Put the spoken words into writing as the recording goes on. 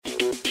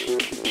Hello,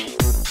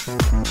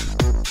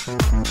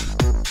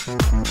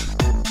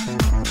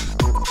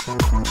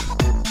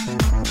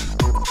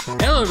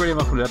 everybody, and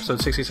welcome to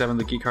episode 67 of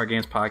the Geek Card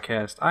Games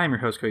podcast. I am your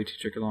host, Cody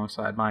Teacher,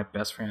 alongside my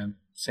best friend,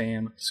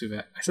 Sam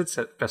Suvek. I said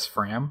best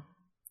fram,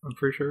 I'm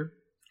pretty sure.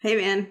 Hey,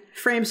 man.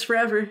 Frames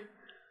forever.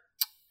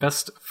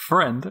 Best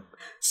friend,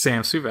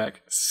 Sam Suvek.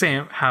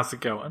 Sam, how's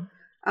it going?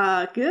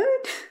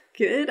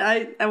 Good.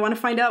 I want to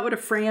find out what a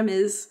fram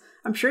is.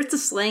 I'm sure it's a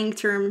slang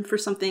term for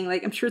something.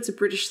 Like, I'm sure it's a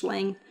British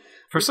slang.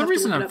 For some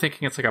reason, I'm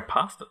thinking it's like a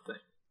pasta thing.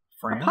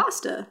 Fram? A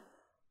pasta?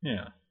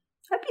 Yeah.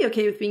 I'd be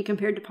okay with being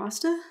compared to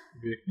pasta.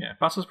 Yeah,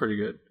 pasta's pretty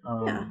good.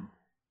 Yeah.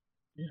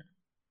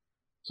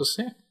 So,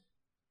 Sam,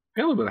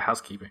 got a little bit of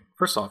housekeeping.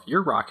 First off,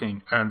 you're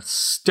rocking a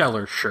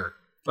stellar shirt.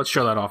 Let's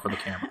show that off for the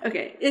camera.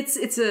 Okay,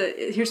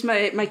 here's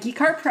my Geek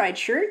Card Pride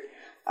shirt.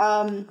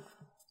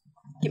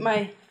 Get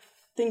my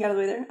thing out of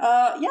the way there.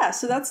 Yeah,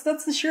 so that's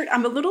the shirt.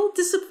 I'm a little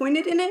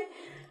disappointed in it,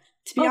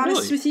 to be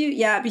honest with you.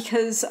 Yeah,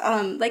 because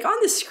like on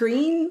the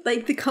screen,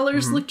 like the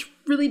colors looked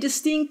really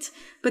distinct,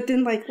 but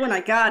then like when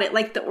I got it,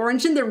 like the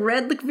orange and the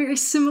red look very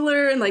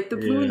similar, and like the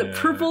blue and the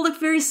purple look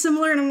very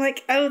similar, and I'm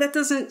like, oh, that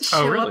doesn't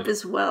show up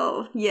as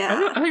well.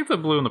 Yeah, I think the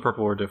blue and the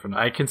purple are different.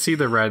 I can see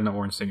the red and the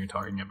orange thing you're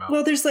talking about.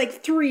 Well, there's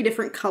like 3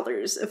 different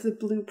colors of the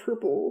blue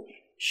purple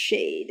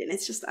shade, and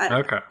it's just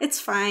it's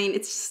fine.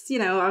 It's just,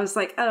 I was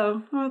like,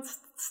 oh, well, it's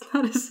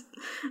not as,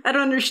 I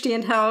don't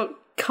understand how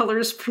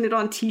colors printed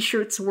on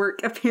t-shirts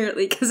work,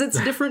 apparently, because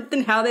it's different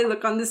than how they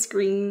look on the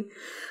screen.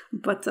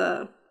 But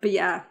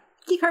yeah,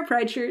 Geek Card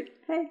Pride shirt.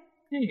 Hey,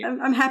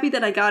 I'm happy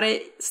that I got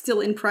it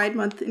still in Pride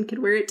Month and could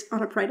wear it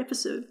on a Pride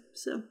episode.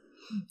 So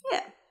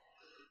yeah.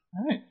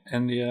 All right,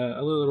 and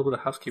a little bit of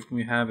housekeeping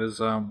we have is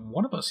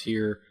one of us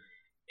here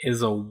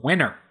is a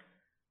winner.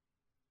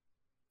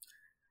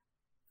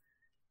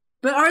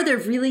 But are there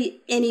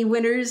really any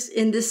winners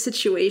in this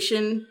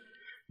situation?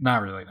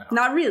 Not really, no.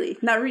 Not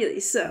really.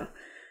 So,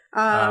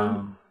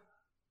 go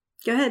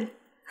ahead.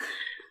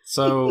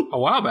 So, a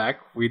while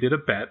back, we did a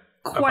bet.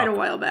 Quite a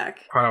while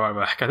back.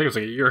 I think it was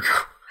like a year ago.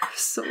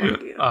 So long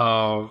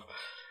ago.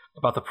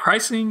 About the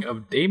pricing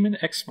of Daemon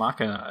X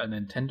Machina, a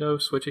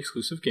Nintendo Switch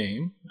exclusive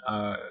game.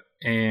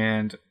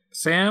 And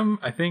Sam,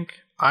 I think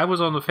I was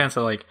on the fence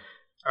of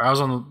I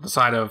was on the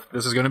side of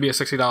this is going to be a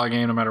 $60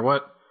 game no matter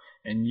what.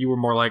 And you were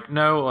more like,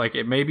 no, like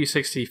it may be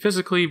 60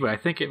 physically, but I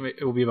think it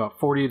will be about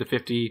 40 to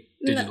 50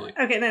 digitally.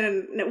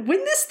 No.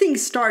 When this thing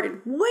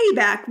started, way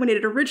back when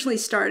it originally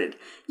started,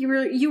 you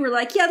were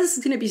like, yeah, this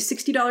is going to be a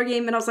 $60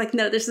 game. And I was like,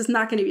 no, this is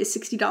not going to be a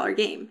 $60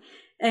 game.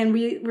 And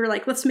we were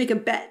like, let's make a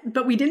bet.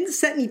 But we didn't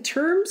set any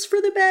terms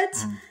for the bet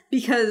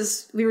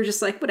because we were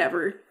just like,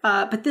 whatever.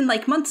 But then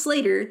like months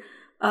later,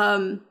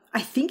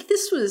 I think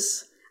this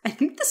was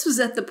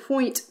at the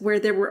point where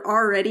there were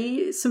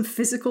already some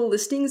physical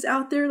listings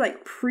out there,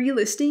 like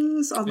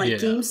pre-listings on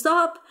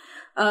GameStop.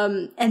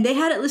 And they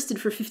had it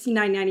listed for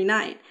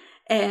 $59.99.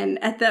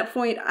 And at that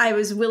point, I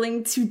was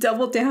willing to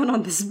double down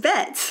on this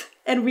bet.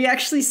 And we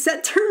actually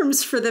set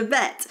terms for the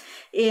bet.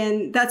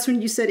 And that's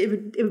when you said it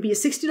would be a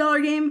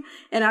 $60 game.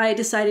 And I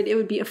decided it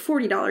would be a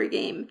 $40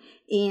 game.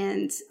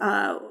 And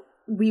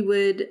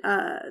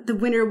the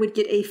winner would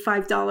get a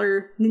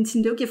 $5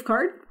 Nintendo gift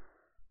card.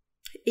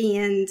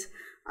 And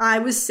I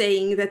was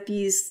saying that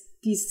these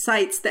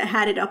sites that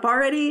had it up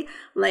already,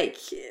 like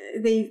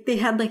they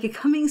had like a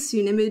coming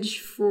soon image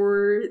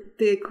for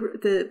the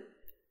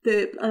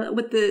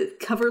what the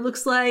cover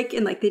looks like,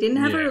 and like they didn't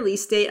have a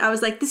release date. I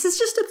was like, this is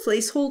just a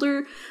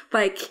placeholder.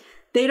 Like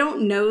they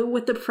don't know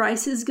what the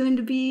price is going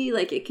to be.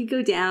 Like it could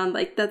go down.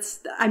 Like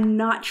I'm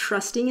not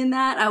trusting in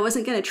that. I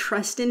wasn't going to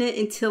trust in it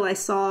until I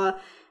saw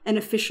an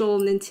official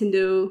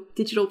Nintendo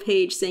digital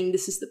page saying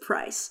this is the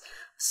price.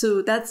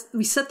 So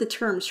we set the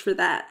terms for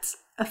that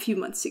a few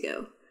months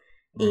ago.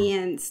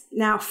 And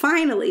now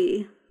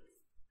finally,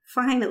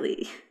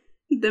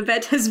 the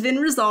bet has been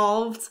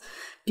resolved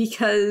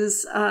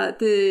because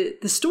the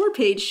store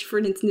page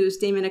for Nintendo's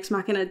Daemon X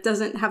Machina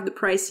doesn't have the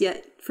price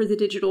yet for the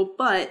digital,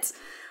 but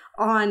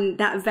on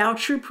that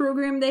voucher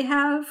program they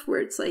have where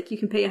it's like you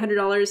can pay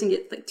 $100 and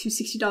get like 2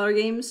 $60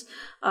 games,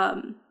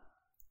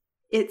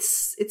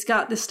 it's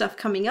got this stuff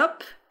coming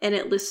up, and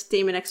it lists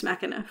Daemon X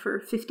Machina for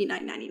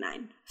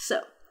 $59.99.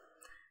 So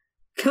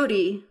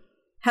Cody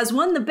has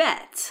won the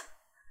bet,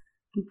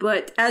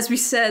 but as we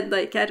said,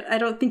 like I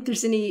don't think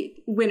there's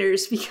any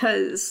winners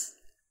because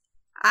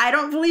I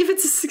don't believe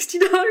it's a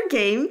 $60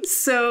 game.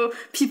 So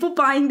people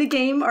buying the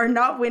game are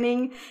not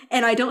winning,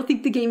 and I don't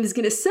think the game is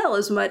going to sell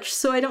as much.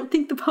 So I don't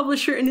think the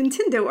publisher and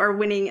Nintendo are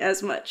winning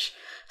as much.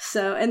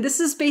 So, and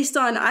this is based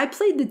on, I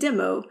played the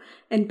demo,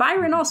 and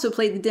Byron also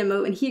played the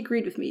demo, and he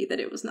agreed with me that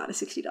it was not a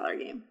 $60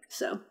 game.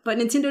 So, but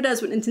Nintendo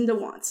does what Nintendo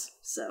wants.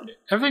 So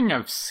everything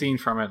I've seen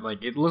from it,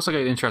 like it looks like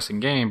an interesting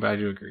game, but I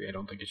do agree. I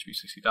don't think it should be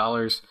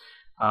 $60.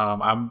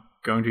 I'm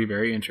going to be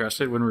very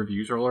interested when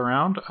reviews roll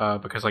around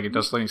because like it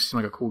does seem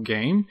like a cool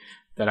game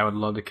that I would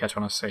love to catch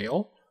on a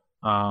sale.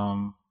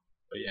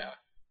 But yeah,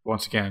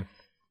 once again,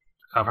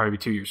 I'll probably be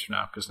 2 years from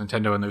now because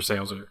Nintendo and their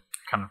sales are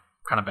kind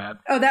kind of bad.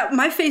 Oh, that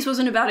my face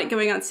wasn't about it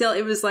going on sale.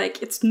 It was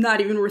like, it's not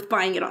even worth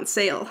buying it on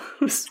sale.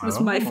 was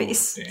my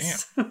face.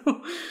 Damn.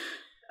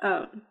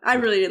 So, I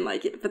really didn't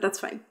like it, but that's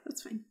fine.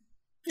 That's fine.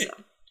 Yeah. So,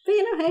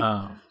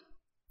 but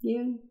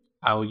hey,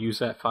 I will use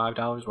that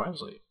 $5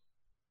 wisely.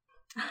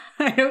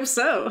 I hope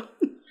so.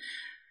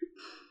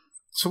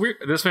 So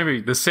this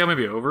sale may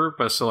be over,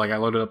 but still, like, I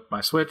loaded up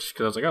my Switch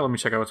because I was like, oh, let me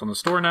check out what's on the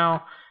store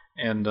now,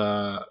 and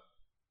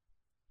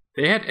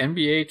they had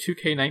NBA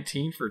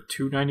 2K19 for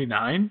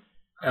 $2.99,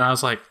 and I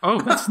was like,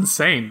 oh, that's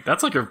insane.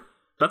 That's like a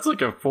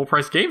full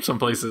price game some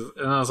places,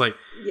 and I was like,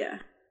 yeah.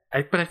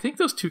 But I think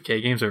those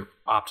 2K games are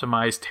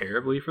optimized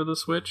terribly for the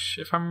Switch,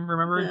 if I'm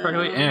remembering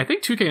correctly. And I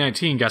think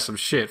 2K19 got some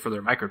shit for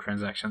their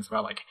microtransactions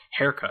about, like,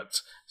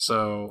 haircuts.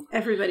 So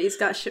everybody's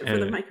got shit for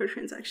the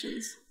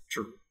microtransactions.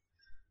 True.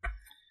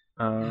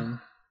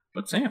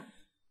 But Sam,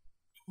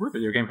 we're a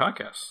video game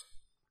podcast.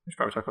 We should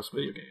probably talk about some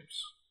video games.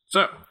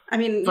 So, I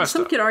mean,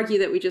 some could argue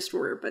that we just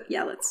were, but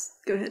yeah, let's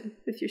go ahead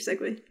with your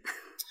segue.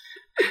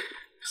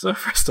 So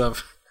first up,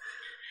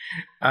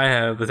 I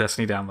have the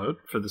Destiny download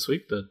for this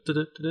week.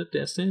 The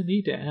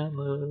Destiny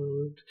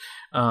download.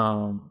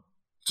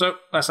 So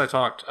last I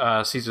talked,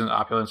 Season of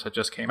Opulence had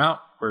just came out.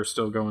 We're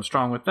still going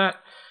strong with that.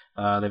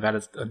 They've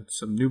added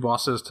some new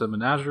bosses to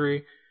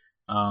Menagerie.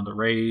 The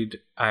raid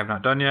I have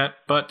not done yet,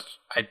 but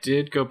I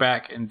did go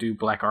back and do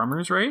Black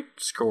Armor's raid,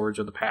 Scourge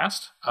of the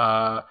Past.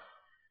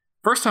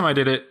 First time I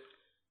did it,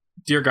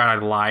 dear God, I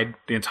lied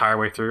the entire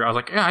way through. I was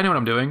like, yeah, I know what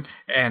I'm doing.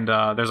 And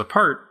there's a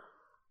part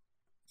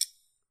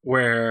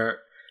where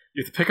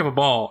you have to pick up a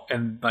ball,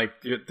 and like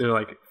there are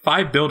like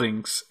 5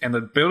 buildings, and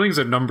the buildings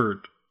are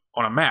numbered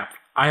on a map.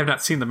 I have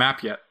not seen the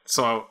map yet,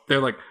 so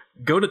they're like,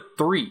 go to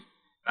 3. And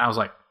I was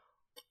like,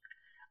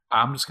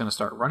 I'm just gonna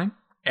start running,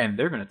 and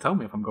they're gonna tell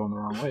me if I'm going the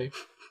wrong way.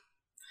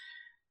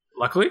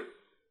 Luckily,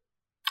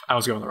 I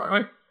was going the right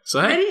way. So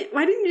hey,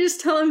 why didn't you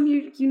just tell him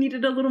you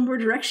needed a little more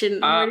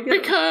direction?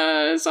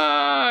 Because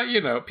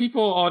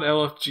people on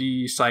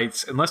LFG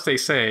sites, unless they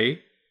say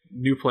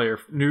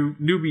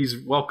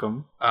newbies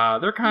welcome,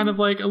 they're kind of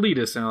like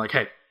elitist and they're like,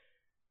 hey,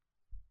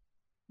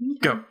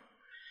 go.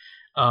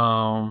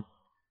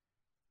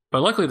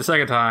 But luckily the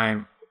second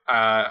time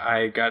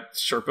I got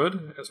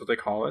Sherpa'd, that's what they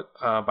call it,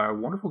 by a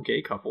wonderful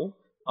gay couple.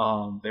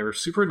 They were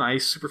super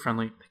nice, super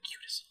friendly, the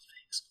cutest little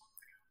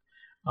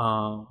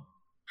things.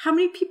 How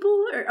many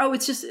people how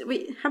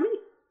many?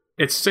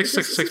 It's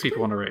six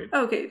people on a raid.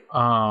 Oh, okay.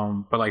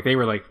 But like they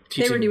were like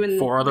teaching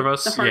 4 other of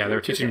us. Yeah, they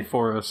were teaching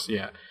 4 of us.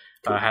 Yeah.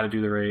 Cool. How to do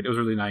the raid. It was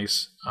really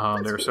nice.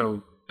 They were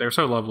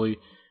so lovely.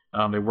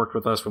 They worked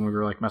with us when we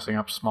were like messing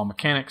up small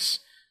mechanics.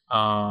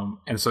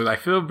 And so I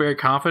feel very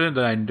confident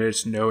that I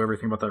just know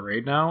everything about that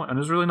raid now, and it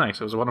was really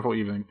nice. It was a wonderful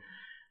evening.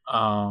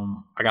 I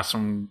got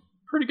some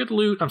pretty good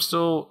loot. I'm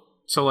still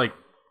like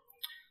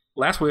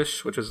Last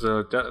Wish, which is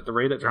the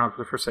raid that dropped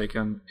with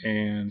Forsaken,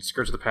 and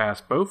Scourge of the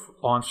Past, both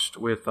launched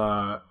with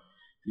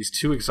these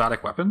 2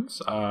 exotic weapons.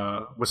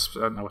 Not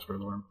Whisper of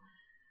the Worm.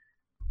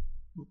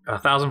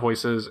 1,000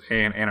 Voices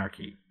and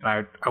Anarchy.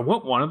 And I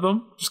want one of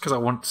them just because I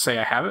want to say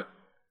I have it,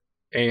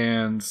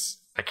 and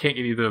I can't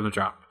get either of them to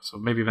drop. So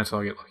maybe eventually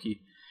I'll get lucky.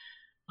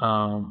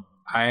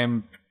 I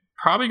am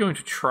probably going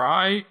to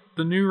try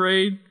the new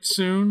raid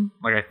soon.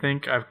 Like I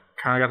think I've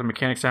kind of got the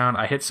mechanics down.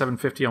 I hit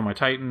 750 on my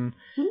Titan,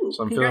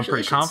 so I'm feeling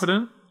pretty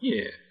confident.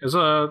 Yeah, it was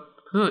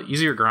an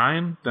easier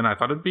grind than I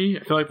thought it'd be.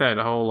 I feel like that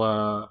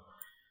whole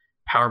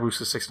power boost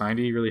to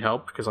 690 really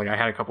helped because like I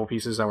had a couple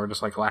pieces that were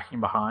just like lacking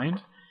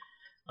behind.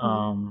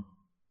 And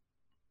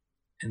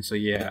so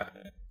yeah,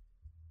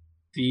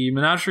 the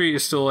Menagerie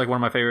is still like one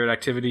of my favorite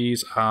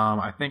activities.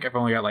 I think I've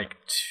only got like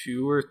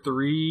 2 or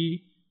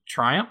 3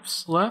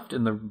 triumphs left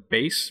in the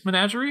base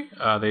Menagerie.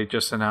 They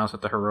just announced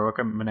that the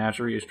Heroica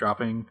Menagerie is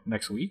dropping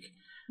next week.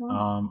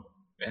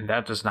 And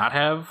that does not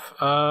have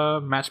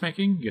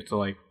matchmaking. You have to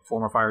like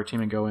form a fire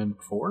team and go in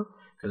before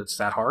because it's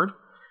that hard.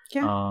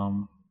 Yeah.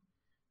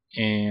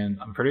 And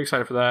I'm pretty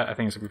excited for that. I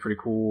think it's gonna be pretty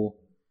cool.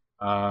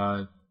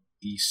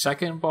 The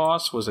second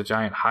boss was a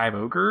giant hive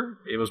ogre.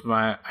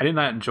 I did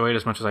not enjoy it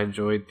as much as I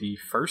enjoyed the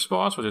first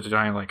boss, which is a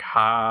giant like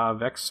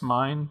Vex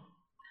mine.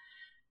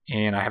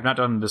 And I have not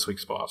done this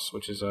week's boss,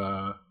 which is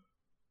I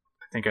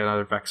think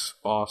another Vex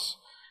boss.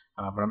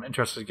 But I'm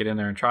interested to get in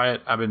there and try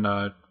it. I've been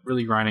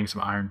really grinding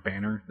some Iron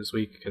Banner this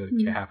week because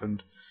it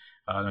happened.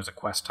 There's a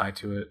quest tied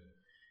to it,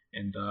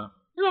 and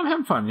I'm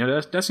having fun.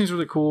 Destiny's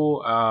really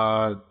cool.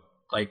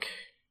 Like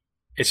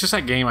it's just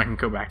that game I can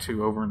go back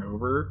to over and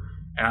over.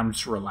 And I'm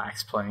just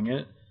relaxed playing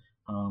it.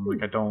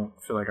 Like I don't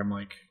feel like I'm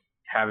like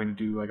having to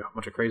do like a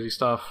bunch of crazy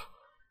stuff.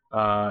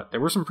 There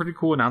were some pretty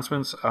cool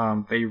announcements.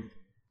 They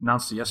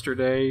announced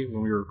yesterday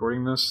when we were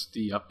recording this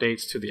the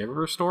updates to the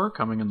Eververse store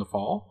coming in the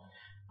fall,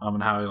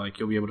 and how like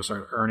you'll be able to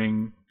start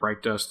earning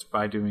Bright Dust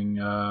by doing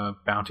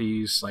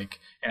bounties, like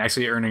and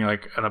actually earning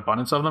like an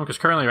abundance of them. Because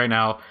currently, right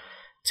now,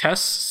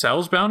 Tess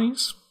sells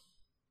bounties,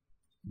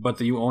 but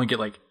you only get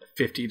like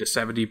 50 to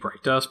 70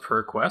 Bright Dust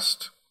per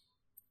quest.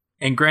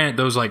 And granted,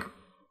 those like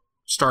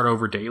start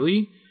over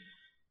daily.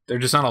 They're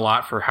just not a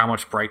lot for how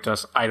much Bright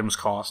Dust items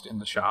cost in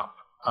the shop.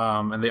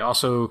 And they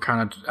also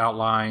kind of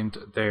outlined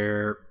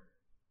their...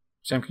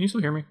 Sam, can you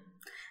still hear me?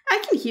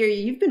 I can hear you.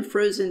 You've been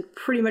frozen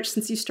pretty much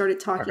since you started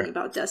talking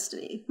about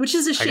Destiny, which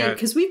is a shame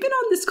because we've been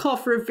on this call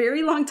for a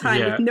very long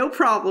time with no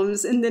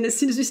problems, and then as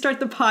soon as we start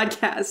the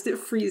podcast, it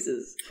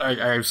freezes.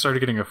 I started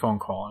getting a phone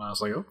call, and I was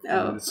like,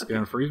 it's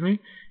going to freeze me.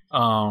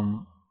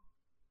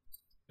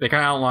 They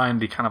kind of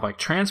outlined the kind of like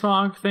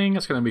transmog thing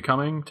that's going to be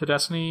coming to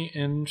Destiny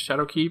in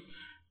Shadowkeep,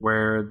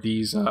 where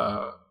these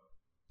the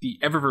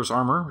Eververse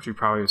armor, which you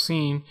probably have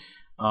seen,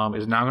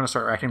 is now going to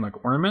start acting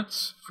like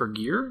ornaments for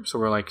gear. So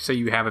we're like, say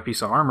you have a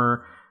piece of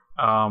armor,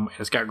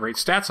 it's got great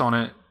stats on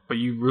it, but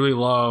you really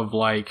love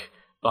like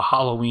the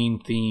Halloween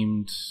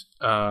themed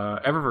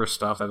Eververse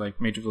stuff that like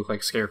made you look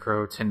like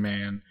Scarecrow, Tin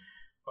Man.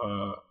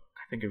 I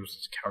think it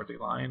was Cowardly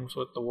Lion was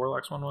what the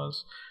Warlock's one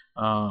was.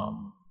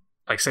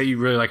 Like say you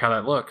really like how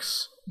that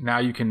looks. Now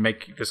you can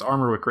make this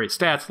armor with great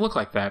stats look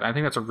like that. I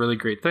think that's a really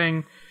great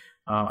thing.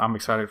 I'm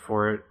excited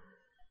for it.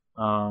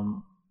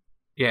 And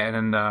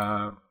then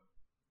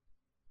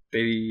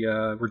they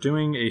were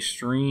doing a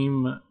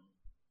stream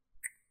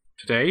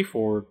today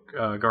for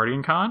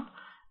Guardian Con,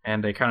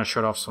 and they kind of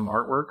showed off some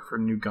artwork for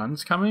new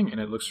guns coming, and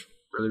it looks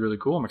really, really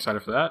cool. I'm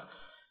excited for that.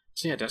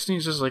 So yeah,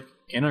 Destiny's just like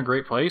in a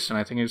great place, and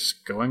I think it's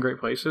going great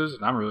places,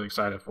 and I'm really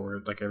excited for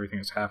it, like everything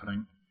that's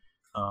happening.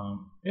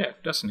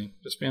 Destiny,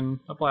 just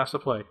been a blast to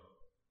play.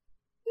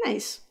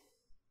 Nice.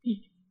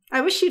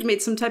 I wish you'd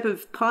made some type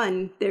of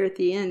pun there at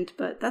the end,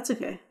 but that's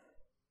okay.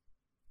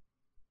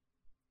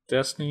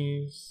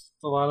 Destiny's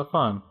a lot of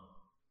fun.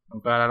 I'm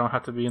glad I don't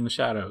have to be in the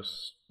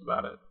shadows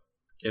about it.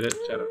 Get it?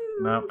 Shadow.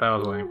 No, that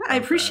was lame. I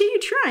appreciate you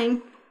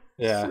trying.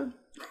 Yeah. So.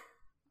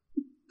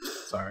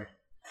 Sorry.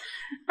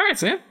 All right,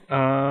 Sam.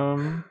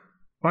 Why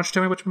don't you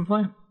tell me what you've been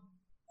playing?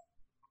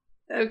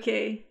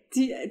 Okay.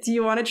 Do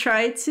you want to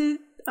try to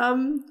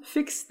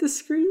fix the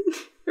screen?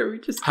 Or we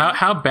just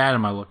how bad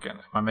am I looking? Am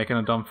I making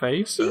a dumb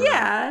face? Or?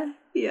 Yeah.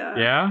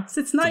 Yeah?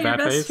 So it's not your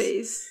best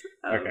face.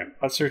 Okay.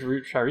 Let's try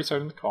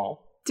restarting the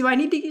call. Do I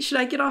need to? Should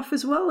I get off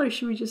as well, or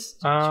should we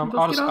just?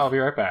 I'll be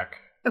right back.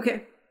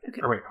 Okay.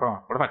 Or wait, hold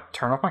on. What if I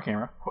turn off my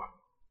camera?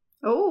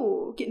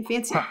 Oh, getting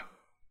fancy.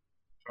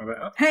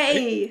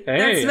 Hey,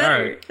 that's better.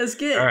 All right. That's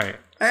good. All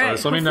right.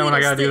 So let me know when I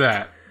gotta do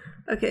that.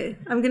 Okay,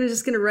 I'm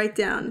just gonna write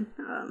down.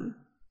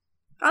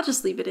 I'll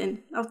just leave it in.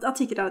 I'll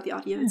take it out of the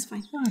audio. It's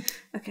fine.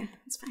 Okay,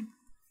 it's fine.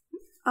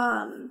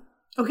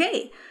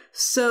 Okay,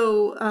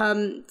 so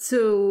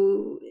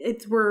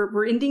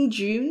we're ending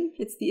June.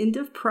 It's the end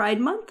of Pride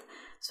Month.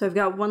 So I've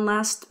got one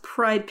last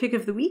Pride pick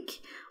of the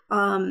week.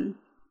 I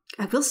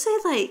will say,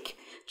 like,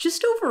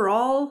 just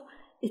overall,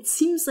 it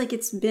seems like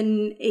it's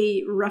been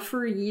a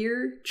rougher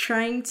year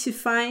trying to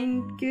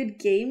find good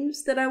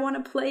games that I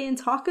want to play and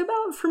talk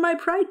about for my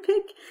Pride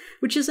pick,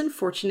 which is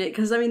unfortunate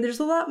because, I mean,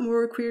 there's a lot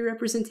more queer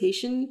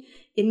representation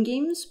in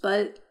games,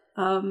 but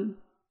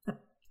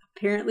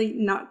apparently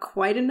not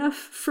quite enough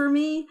for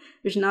me.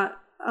 There's not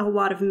a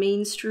lot of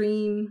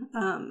mainstream,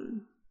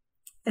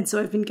 and so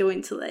I've been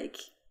going to, like,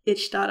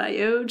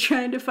 itch.io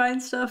trying to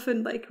find stuff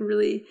and, like,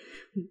 really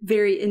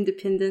very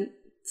independent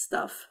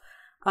stuff.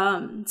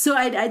 So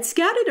I'd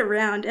scouted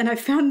around and I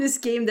found this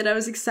game that I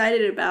was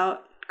excited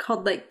about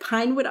called like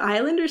Pinewood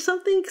Island or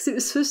something, because it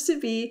was supposed to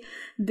be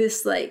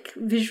this like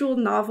visual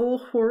novel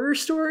horror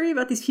story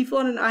about these people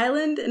on an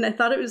island, and I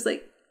thought it was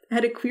like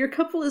had a queer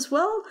couple as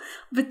well.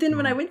 But then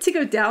when I went to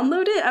go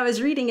download it, I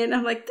was reading it and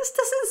I'm like, this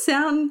doesn't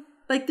sound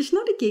like there's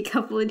not a gay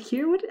couple in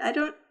here.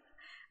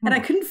 And I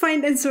couldn't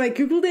find, and so I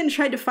googled it and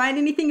tried to find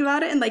anything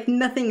about it, and like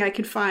nothing I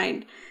could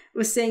find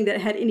was saying that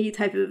it had any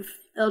type of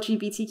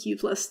LGBTQ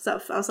plus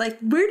stuff. I was like,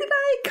 where did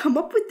I come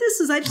up with this?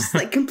 Was I just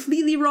like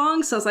completely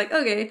wrong? So I was like,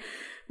 okay,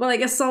 well, I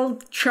guess I'll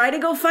try to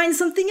go find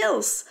something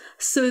else.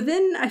 So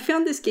then I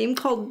found this game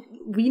called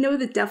We Know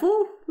the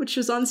Devil, which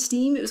was on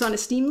Steam. It was on a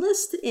Steam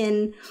list,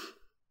 and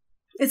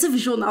it's a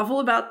visual novel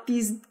about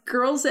these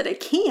girls at a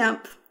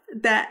camp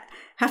that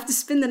have to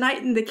spend the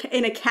night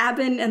in a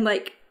cabin and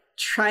like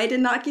try to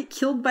not get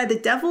killed by the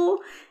devil.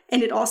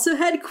 And it also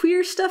had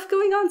queer stuff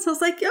going on. So I was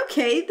like,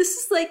 okay, this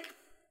is like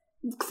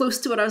close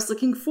to what I was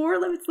looking for.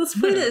 Let's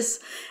play this.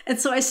 And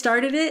so I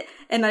started it,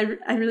 and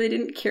I really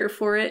didn't care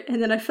for it.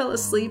 And then I fell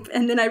asleep,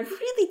 and then I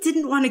really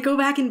didn't want to go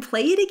back and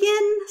play it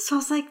again. So I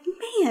was like,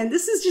 man,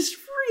 this is just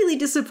really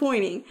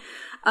disappointing.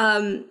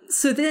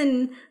 So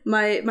then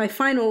my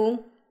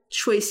final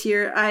choice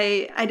here,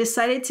 I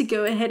decided to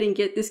go ahead and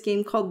get this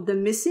game called The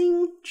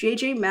Missing,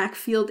 J.J.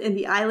 Macfield and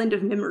the Island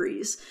of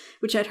Memories,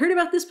 which I'd heard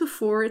about this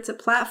before. It's a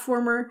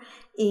platformer,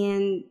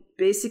 and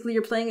basically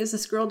you're playing as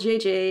this girl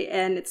JJ,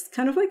 and it's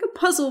kind of like a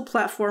puzzle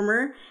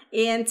platformer,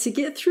 and to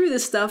get through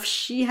this stuff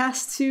she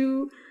has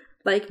to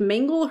like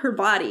mangle her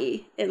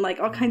body in like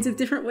all kinds of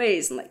different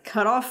ways and like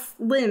cut off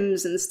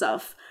limbs and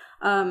stuff,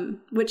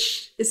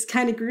 which is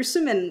kind of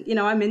gruesome, and you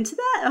know, I'm into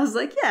that. I was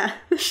like, yeah,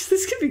 this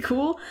could be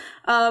cool,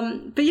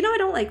 but you know, I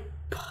don't like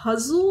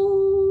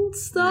puzzle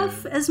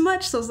stuff as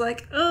much, so I was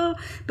like, oh,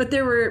 but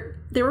there were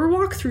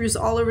walkthroughs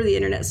all over the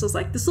internet, so I was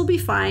like, this will be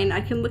fine. I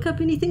can look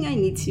up anything I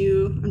need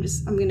to.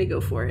 I'm gonna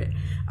go for it.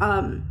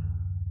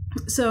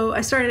 So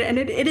I started, and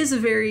it is a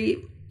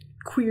very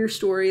queer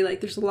story.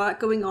 Like, there's a lot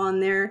going on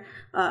there.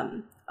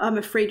 I'm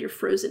afraid you're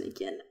frozen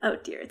again. Oh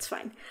dear, it's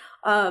fine.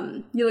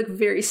 You look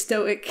very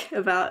stoic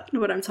about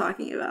what I'm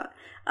talking about.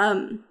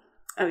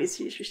 Oh, he's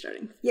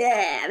restarting.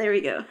 Yeah, there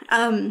we go.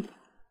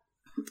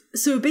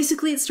 So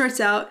basically it starts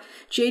out,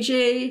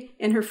 JJ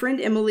and her friend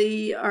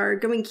Emily are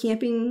going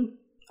camping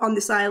on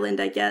this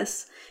island, I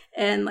guess.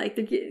 And like,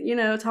 they're, you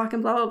know,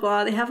 talking blah, blah,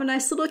 blah. They have a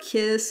nice little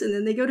kiss, and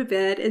then they go to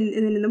bed. And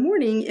then in the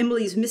morning,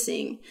 Emily's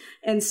missing.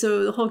 And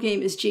so the whole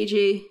game is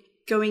JJ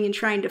going and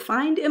trying to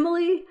find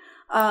Emily.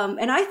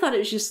 And I thought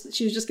she was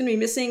just going to be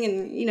missing,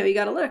 and, you know, you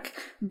got to look.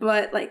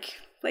 But like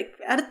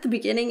at the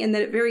beginning and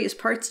then at various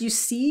parts, you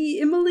see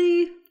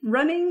Emily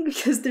running,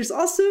 because there's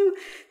also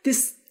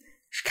this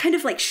kind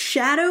of like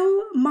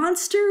shadow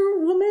monster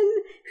woman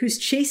who's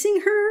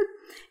chasing her.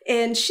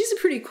 And she's a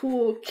pretty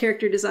cool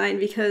character design,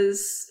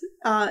 because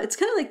it's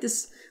kind of like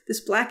this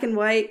black and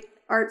white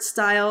art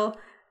style,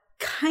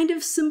 kind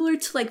of similar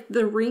to like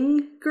the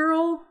Ring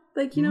girl.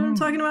 Like, you know what I'm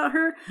talking about,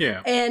 her?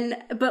 Yeah.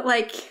 But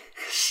like,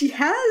 she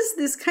has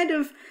this kind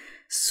of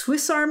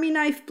Swiss Army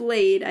knife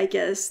blade, I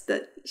guess,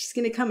 that she's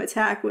going to come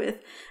attack with.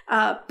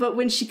 But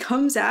when she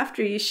comes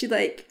after you, she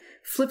like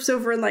flips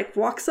over and like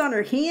walks on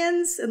her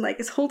hands and like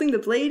is holding the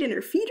blade in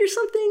her feet or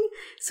something.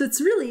 So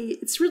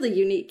it's really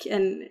unique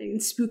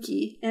and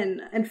spooky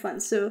and fun.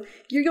 So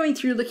you're going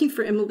through looking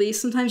for Emily.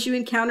 Sometimes you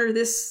encounter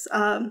this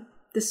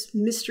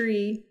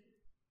mystery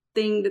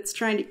thing that's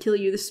trying to kill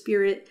you, the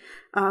spirit.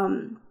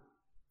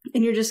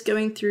 And you're just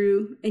going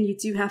through, and you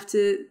do have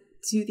to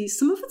do these.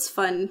 Some of it's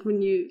fun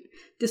when you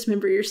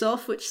dismember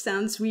yourself, which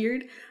sounds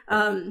weird.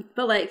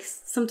 But like,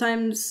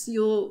 sometimes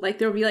there'll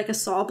be like a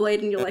saw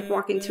blade, and you'll like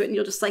walk into it and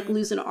you'll just like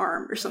lose an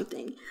arm or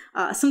something.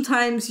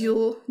 Sometimes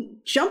you'll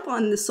jump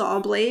on the saw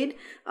blade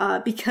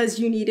because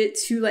you need it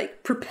to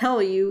like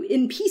propel you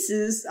in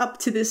pieces up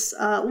to this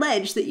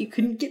ledge that you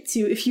couldn't get to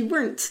if you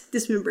weren't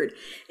dismembered.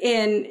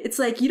 And it's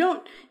like, you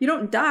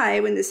don't die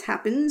when this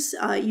happens.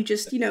 You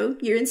just, you know,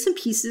 you're in some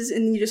pieces,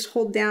 and you just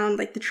hold down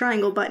like the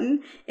triangle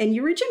button, and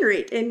you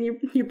regenerate, and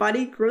your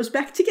body grows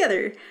back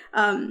together.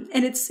 And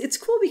it's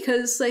cool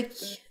because like,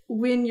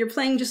 when you're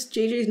playing just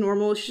JJ's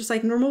normal, she's just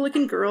like normal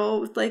looking girl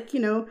with like, you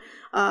know,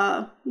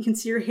 you can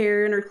see her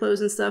hair and her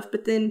clothes and stuff.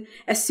 But then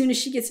as soon as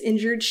she gets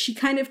injured, she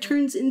kind of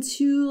turns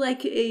into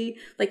like a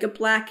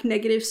black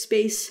negative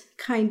space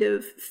kind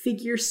of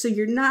figure. So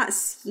you're not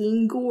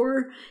seeing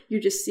gore.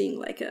 You're just seeing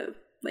like a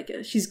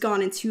she's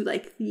gone into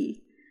like the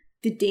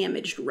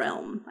damaged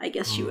realm, I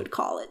guess you would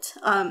call it.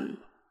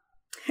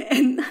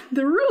 And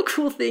the real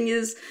cool thing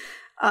is,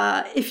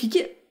 if you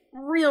get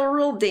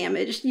real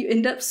damaged, you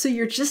end up, so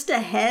you're just a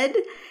head,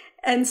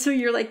 and so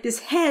you're like this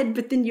head,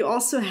 but then you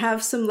also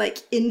have some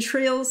like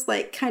entrails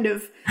like kind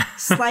of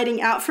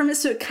sliding out from it,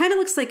 so it kind of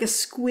looks like a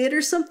squid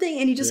or something,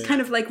 and you just kind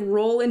of like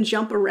roll and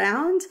jump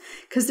around,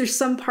 because there's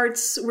some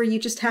parts where you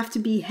just have to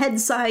be head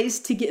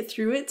sized to get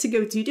through it to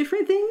go do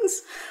different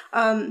things.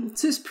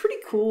 So it's pretty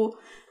cool.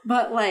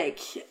 But like,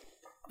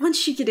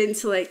 once you get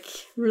into like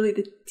really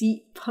the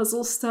deep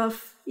puzzle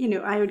stuff, you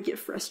know, I would get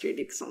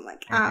frustrated, because I'm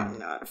like, I don't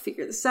know how to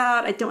figure this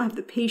out. I don't have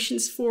the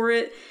patience for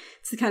it.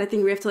 It's the kind of thing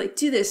where you have to like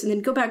do this and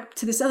then go back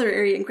to this other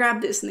area and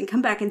grab this and then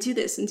come back and do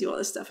this and do all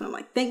this stuff. And I'm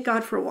like, thank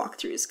God for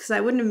walkthroughs, because I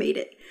wouldn't have made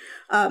it.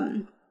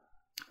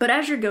 But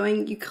as you're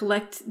going, you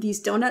collect these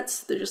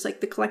donuts. They're just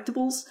like the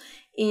collectibles.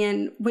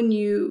 And when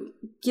you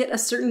get a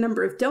certain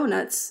number of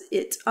donuts,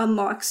 it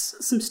unlocks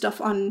some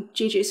stuff on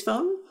JJ's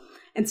phone.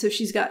 And so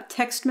she's got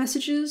text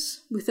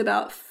messages with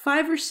about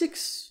 5 or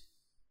 6,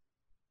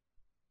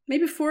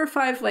 maybe 4 or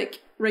 5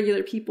 like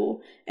regular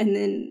people, and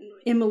then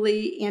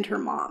Emily and her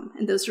mom.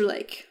 And those are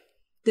like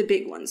the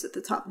big ones at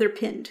the top. They're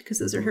pinned because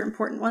those are her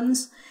important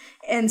ones.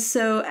 And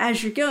so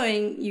as you're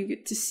going, you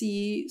get to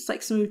see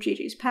like some of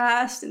JJ's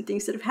past and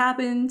things that have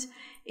happened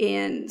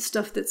and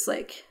stuff that's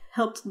like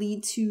helped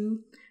lead to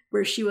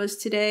where she was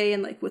today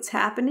and like what's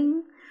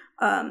happening.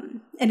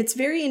 And it's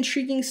very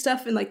intriguing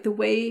stuff, and like the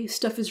way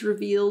stuff is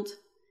revealed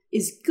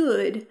is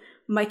good.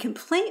 My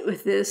complaint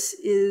with this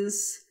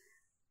is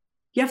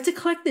you have to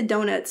collect the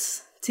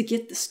donuts to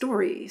get the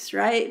stories,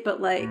 right?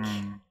 But like,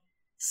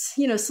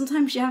 you know,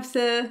 sometimes you have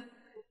to,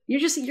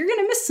 you're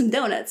gonna miss some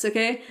donuts,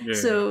 okay? Yeah.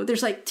 So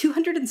there's like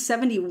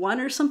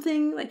 271 or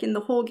something like in the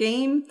whole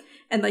game.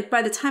 And like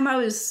by the time I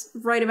was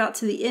right about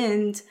to the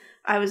end,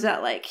 I was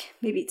at like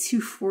maybe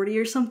 240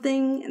 or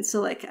something. And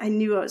so like I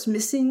knew I was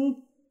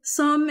missing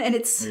some, and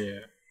it's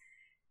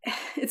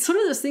one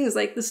of those things,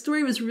 like the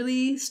story was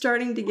really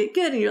starting to get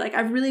good, and you're like, I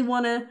really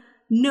want to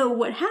know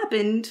what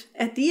happened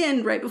at the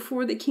end right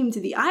before they came to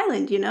the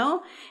island, you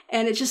know?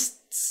 And it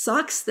just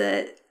sucks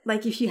that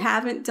like if you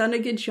haven't done a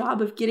good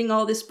job of getting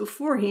all this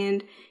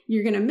beforehand,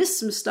 you're gonna miss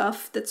some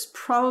stuff that's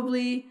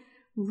probably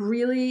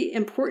really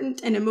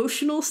important and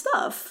emotional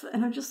stuff.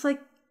 And I'm just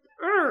like,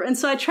 Urgh. And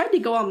so I tried to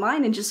go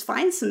online and just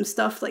find some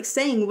stuff like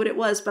saying what it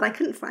was, but I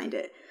couldn't find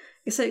it.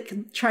 guess I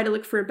could try to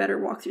look for a better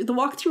walkthrough. The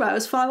walkthrough I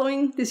was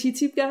following, this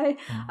YouTube guy,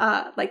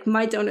 like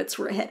my donuts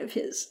were ahead of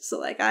his. So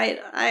like I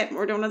had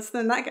more donuts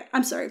than that guy.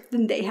 I'm sorry,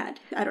 than they had.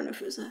 I don't know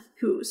if it was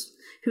who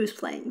was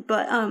playing,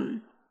 but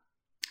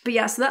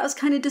yeah. So that was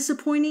kind of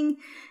disappointing.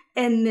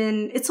 And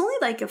then it's only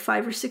like a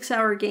 5 or 6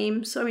 hour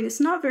game, so I mean it's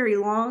not very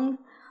long.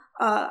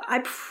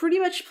 I pretty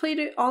much played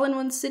it all in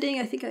one sitting.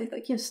 I think I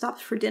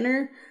stopped for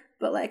dinner,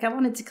 but like I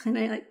wanted to kind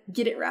of like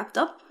get it wrapped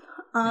up.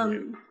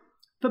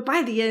 But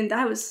by the end,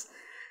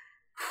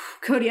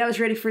 Cody, I was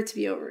ready for it to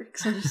be over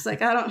because I was just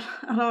like, I don't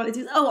want to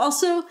do that. Oh,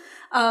 also,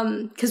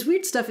 because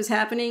weird stuff is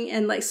happening,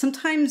 and like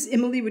sometimes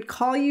Emily would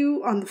call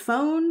you on the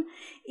phone,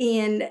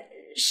 and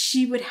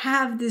she would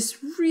have this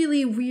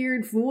really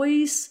weird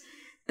voice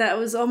that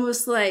was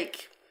almost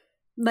like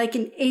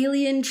an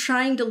alien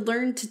trying to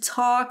learn to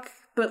talk,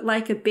 but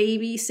like a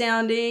baby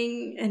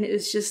sounding, and it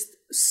was just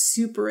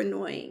super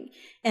annoying,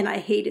 and I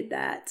hated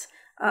that.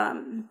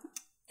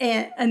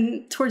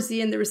 And towards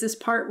the end, there was this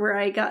part where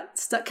I got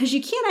stuck because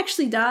you can't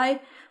actually die.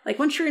 Like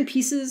once you're in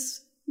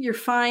pieces, you're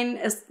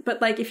fine.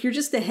 But like if you're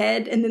just the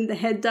head and then the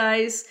head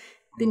dies,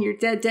 then you're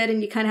dead,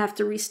 and you kind of have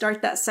to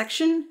restart that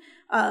section.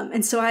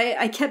 And so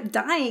I kept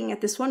dying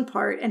at this one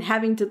part and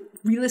having to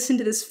re-listen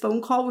to this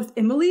phone call with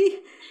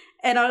Emily.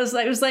 And I was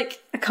like, it was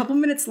like a couple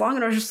minutes long,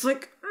 and I was just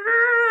like,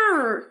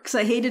 because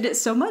I hated it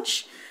so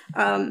much.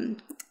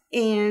 And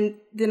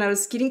then I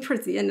was getting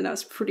towards the end, and I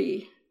was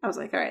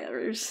like, all right,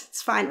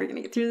 it's fine. We're going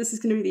to get through this.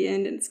 It's going to be the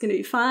end, and it's going to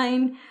be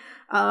fine.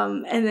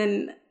 And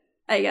then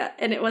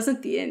and it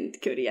wasn't the end,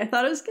 Cody. I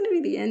thought it was going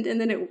to be the end,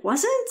 and then it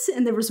wasn't.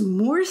 And there was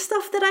more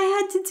stuff that I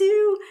had to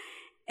do.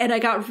 And I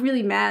got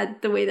really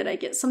mad the way that I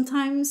get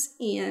sometimes.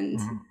 And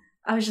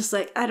I was just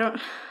like, I don't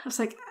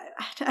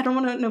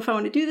want to know if I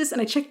want to do this.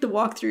 And I checked the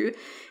walkthrough,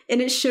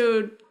 and it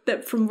showed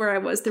that from where I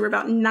was, there were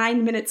about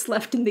 9 minutes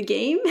left in the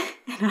game.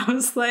 And I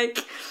was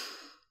like,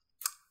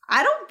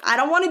 I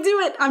don't want to do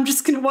it. I'm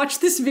just going to watch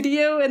this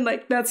video, and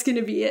like, that's going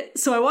to be it.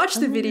 So I watched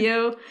the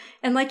video,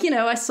 and like,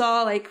 I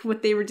saw like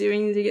what they were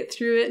doing to get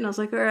through it, and I was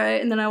like, all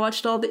right. And then I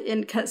watched all the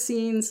end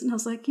cutscenes, and I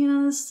was like,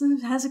 this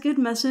has a good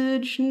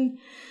message, and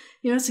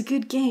it's a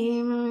good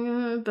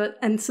game.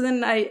 And so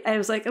then I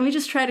was like, let me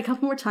just try it a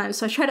couple more times.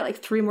 So I tried it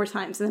like 3 more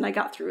times, and then I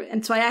got through it.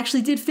 And so I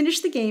actually did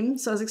finish the game.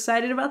 So I was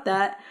excited about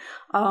that.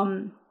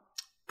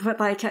 But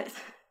like,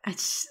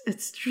 it's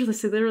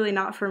literally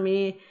not for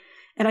me.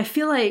 And I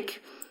feel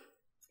like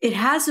it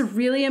has a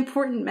really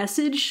important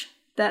message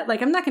that,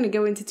 like, I'm not going to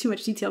go into too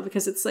much detail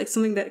because it's like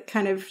something that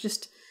kind of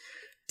just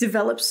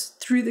develops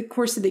through the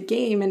course of the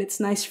game, and it's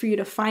nice for you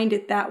to find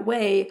it that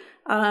way.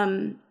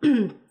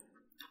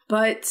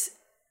 But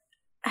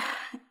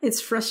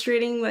it's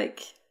frustrating,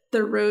 like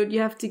the road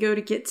you have to go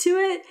to get to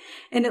it,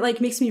 and it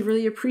like makes me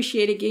really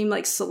appreciate a game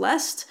like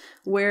Celeste,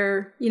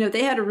 where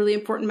they had a really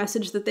important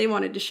message that they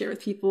wanted to share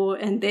with people,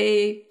 and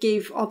they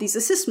gave all these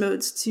assist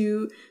modes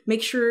to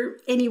make sure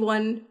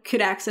anyone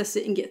could access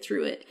it and get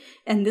through it.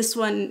 And this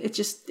one,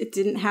 it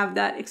didn't have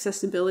that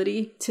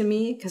accessibility to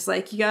me, because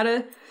like you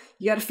gotta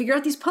figure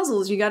out these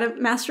puzzles, you gotta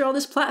master all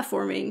this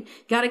platforming,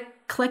 you gotta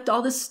collect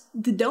all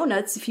the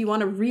donuts if you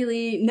want to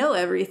really know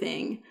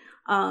everything.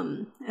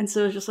 And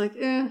so it's just like,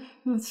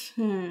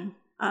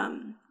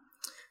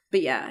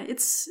 but yeah,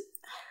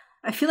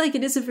 I feel like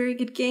it is a very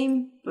good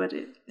game, but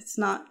it's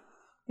not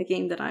a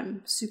game that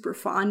I'm super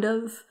fond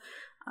of.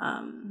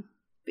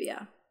 But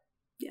yeah,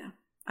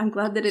 I'm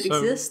glad that it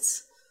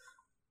exists.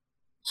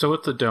 So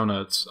with the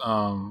donuts,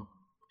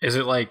 is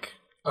it like,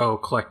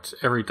 collect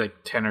every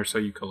like 10 or so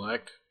you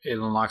collect, it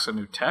unlocks a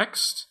new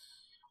text?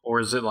 Or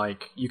is it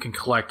like you can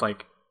collect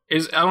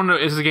is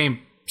the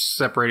game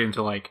separated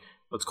into like,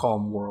 let's call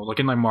them world, like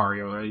in like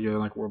Mario, right? You're in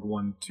like world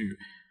 1, 2.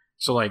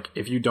 So like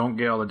if you don't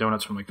get all the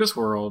donuts from like this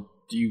world,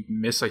 do you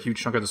miss a huge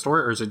chunk of the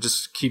story, or is it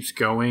just keeps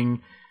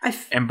going?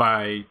 And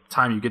by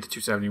time you get to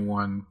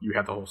 271, you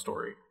have the whole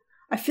story.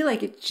 I feel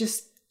like it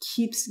just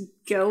keeps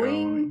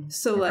going.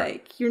 So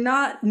like you're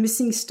not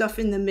missing stuff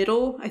in the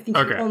middle. I think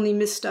you only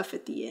miss stuff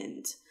at the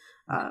end.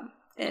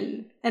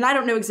 And I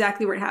don't know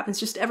exactly where it happens.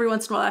 Just every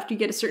once in a while, after you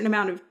get a certain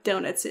amount of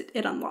donuts, it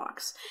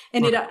unlocks.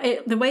 And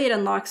the way it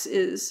unlocks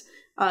is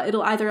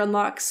it'll either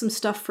unlock some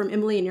stuff from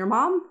Emily and your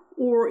mom,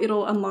 or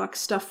it'll unlock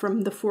stuff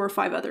from the 4 or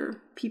 5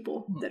 other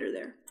people that are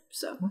there.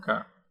 So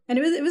and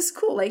it was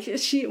cool. Like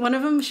one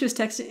of them, she was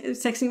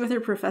texting with her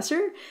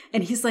professor,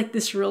 and he's like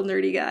this real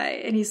nerdy guy,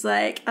 and he's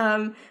like,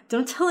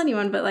 don't tell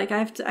anyone, but like I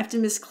have to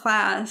miss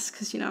class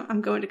because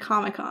I'm going to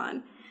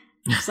Comic-Con.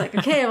 It's like,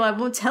 okay, well, I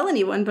won't tell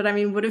anyone, but I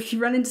mean, what if you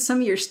run into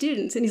some of your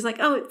students? And he's like,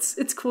 oh,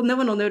 it's cool, no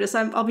one will notice.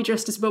 I'll be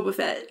dressed as Boba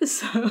Fett.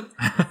 So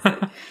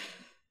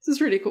this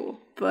is really cool.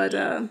 But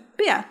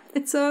yeah,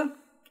 it's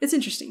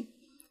interesting.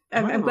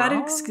 I'm glad it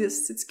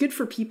exists. It's good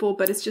for people,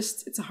 but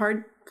it's a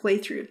hard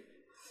playthrough.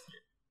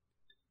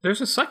 There's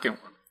a second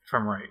one, if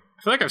I'm right.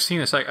 I feel like I've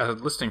seen a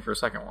listing for a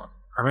second one.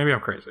 Or maybe I'm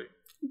crazy.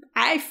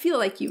 I feel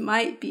like you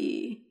might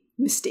be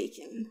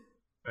mistaken.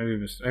 Maybe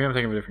I'm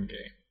thinking of a different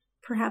game.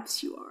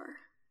 Perhaps you are.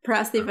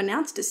 Perhaps they've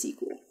announced a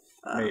sequel.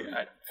 Wait,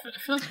 I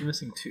feel like you're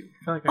missing two.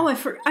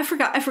 I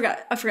forgot.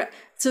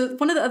 So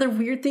one of the other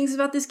weird things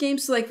about this game,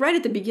 so like right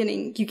at the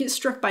beginning, you get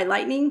struck by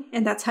lightning,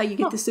 and that's how you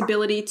get this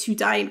ability to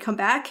die and come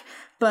back.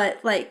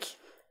 But like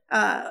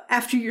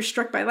after you're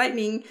struck by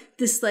lightning,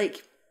 this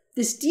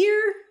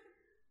deer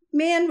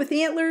man with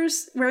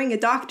antlers wearing a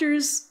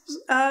doctor's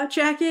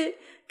jacket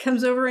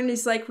comes over and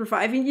he's like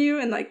reviving you,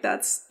 and like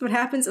that's what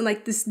happens. And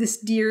like this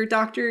deer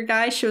doctor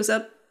guy shows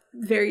up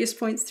various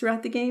points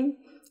throughout the game.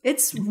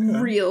 It's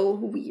real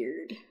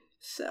weird.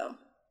 So,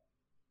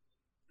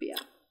 yeah.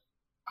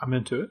 I'm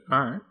into it. All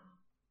right.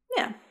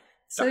 Yeah.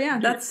 So yeah,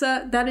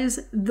 that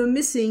is The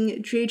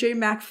Missing, J.J.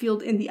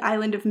 Macfield and the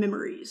Island of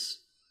Memories.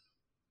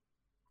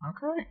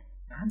 Okay.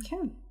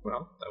 Okay.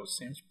 Well, that was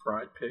Sam's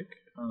pride pick.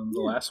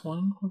 The last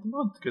one of the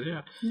month. Because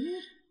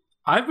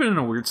I've been in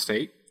a weird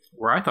state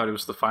where I thought it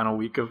was the final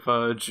week of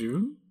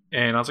June,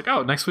 and I was like,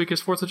 oh, next week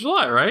is 4th of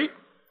July, right?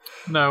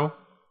 No.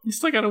 You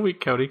still got a week,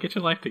 Cody. Get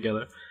your life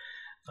together.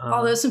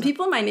 Although some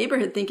people in my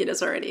neighborhood think it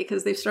is already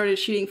because they've started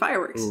shooting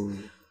fireworks. Ooh,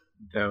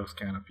 those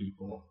kind of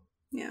people.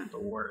 Yeah. The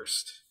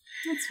worst.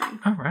 That's fine.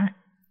 All right.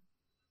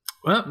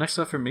 Well, next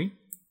up for me.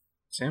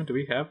 Sam, do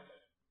we have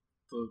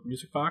the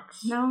music box?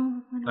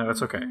 No. No,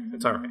 that's okay.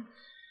 It's all right.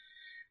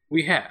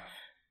 We have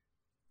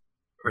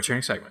a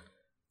returning segment.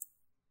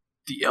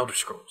 The Elder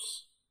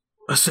Scrolls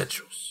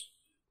Essentials.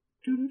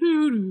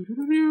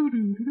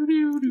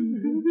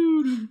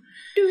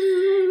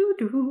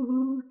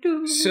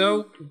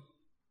 So,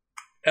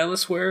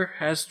 Ellisware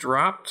has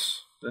dropped.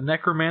 The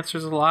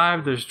Necromancer's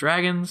alive. There's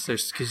dragons.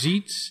 There's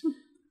Khajiits.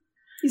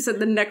 You said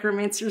the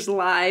Necromancer's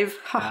alive.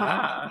 Ha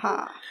ha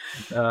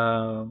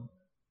ha.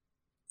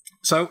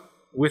 So,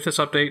 with this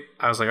update,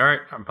 I was like, all right,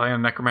 I'm playing a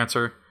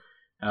Necromancer.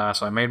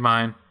 So I made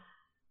mine.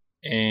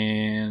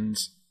 And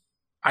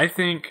I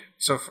think,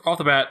 so off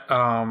the bat,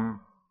 I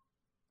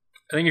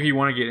think if you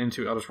want to get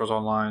into Elder Scrolls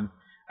Online,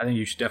 I think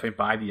you should definitely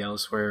buy the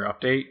Ellisware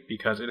update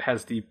because it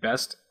has the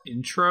best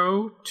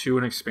intro to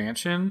an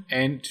expansion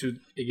and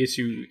it gets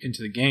you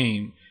into the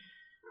game.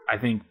 I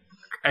think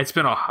it's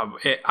been I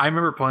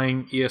remember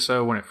playing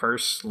ESO when it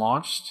first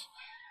launched,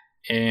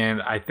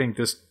 and I think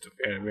this.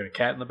 We had a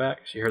cat in the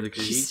back. She heard the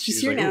Khajiit.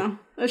 She's here now.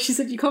 Oh, she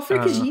said you call for a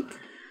Khajiit.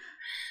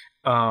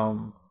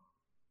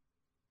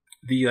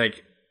 The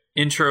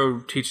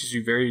intro teaches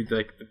you very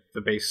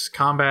the base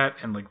combat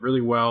and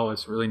really well.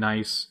 It's really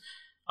nice.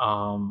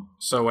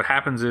 So what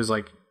happens is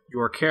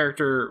your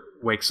character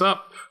wakes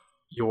up,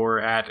 you're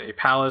at a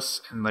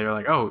palace, and they're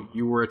like, oh,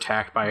 you were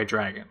attacked by a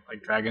dragon.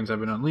 Dragons have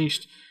been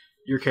unleashed.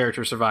 Your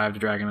character survived a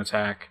dragon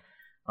attack.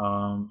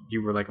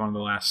 You were one of the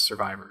last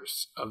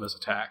survivors of this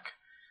attack.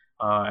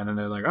 And then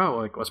they're like,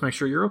 oh, let's make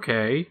sure you're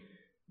okay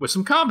with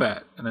some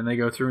combat. And then they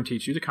go through and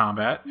teach you the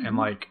combat, and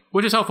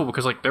which is helpful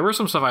because there was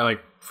some stuff I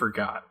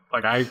forgot.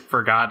 I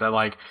forgot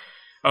that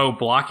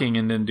blocking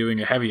and then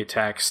doing a heavy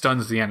attack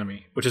stuns the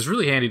enemy, which is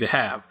really handy to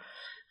have,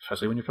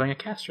 especially when you're playing a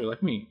caster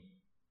like me.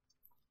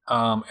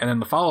 And then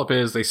the follow-up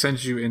is they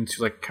send you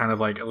into kind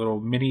of a little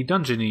mini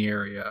dungeon-y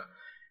area.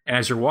 And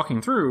as you're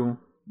walking through,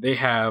 they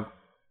have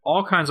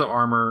all kinds of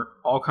armor,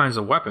 all kinds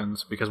of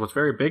weapons, because what's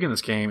very big in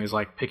this game is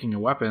picking a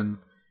weapon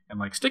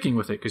and sticking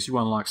with it because you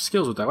unlock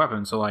skills with that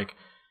weapon. So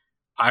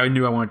I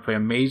knew I wanted to play a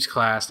mage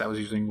class that was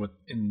using what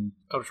in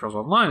Elder Scrolls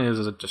Online is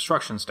as a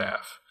destruction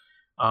staff.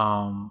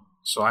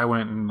 So I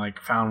went and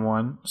found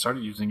one,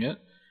 started using it,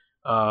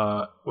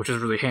 which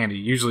is really handy.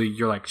 Usually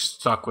you're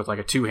stuck with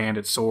a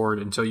two-handed sword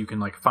until you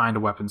can find a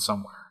weapon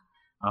somewhere,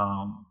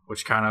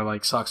 which kind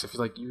of sucks if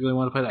you really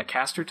want to play that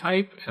caster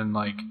type and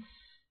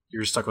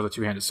you're stuck with a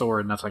two-handed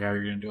sword, and that's how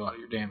you're going to do a lot of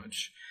your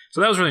damage.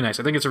 So that was really nice.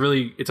 I think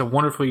it's a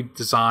wonderfully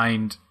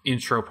designed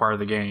intro part of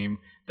the game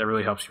that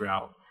really helps you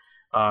out,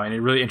 and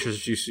it really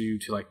introduces you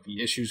to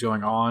the issues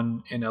going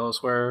on in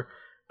Ellisware,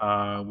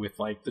 with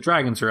the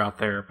dragons are out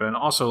there, but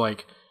also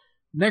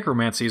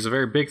necromancy is a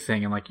very big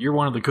thing, and you're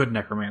one of the good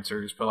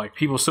necromancers, but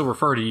people still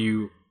refer to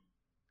you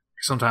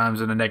sometimes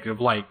in a negative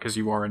light because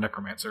you are a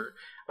necromancer.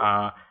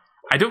 I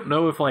don't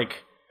know if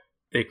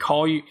they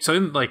call you, so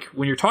in,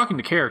 when you're talking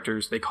to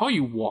characters, they call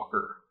you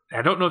Walker.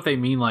 I don't know if they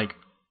mean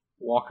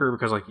Walker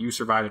because you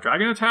survived a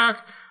dragon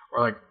attack,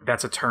 or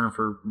that's a term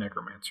for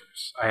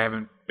necromancers. I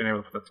haven't been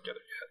able to put that together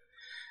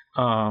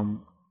yet.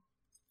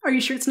 Are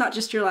you sure it's not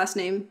just your last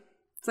name?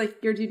 It's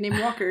your dude named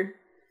Walker.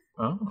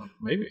 Oh,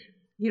 maybe.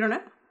 You don't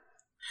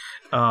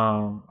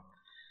know?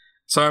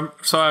 So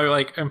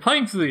I'm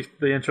playing through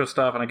the intro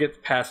stuff, and I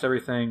get past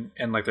everything,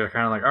 and they're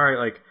kind of all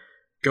right,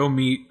 go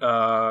meet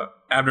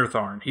Abner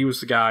Tharn. He was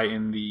the guy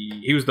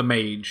he was the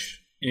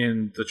mage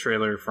in the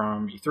trailer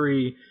from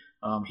E3.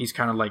 He's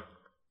kind of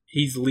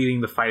he's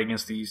leading the fight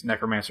against these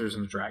necromancers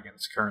and the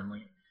dragons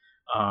currently,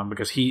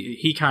 because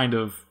he kind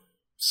of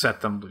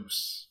set them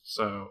loose.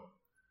 So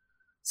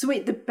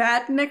wait, the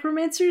bad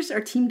necromancers are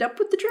teamed up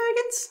with the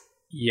dragons?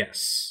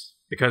 Yes,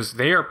 because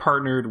they are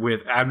partnered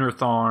with Abner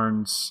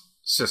Tharn's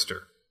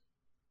sister,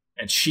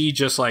 and she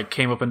just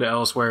came up into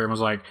Ellisware and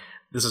was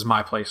this is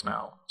my place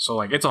now.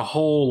 So it's a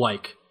whole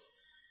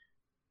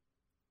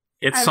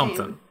it's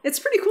something. It's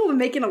pretty cool to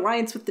make an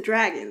alliance with the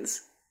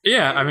dragons.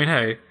 Yeah, I mean,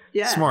 hey,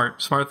 Yeah.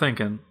 Smart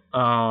thinking.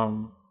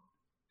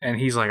 And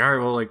he's like, all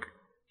right, well, like,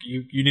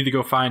 you need to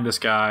go find this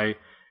guy.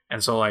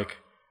 And so, like,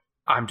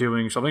 I'm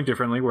doing something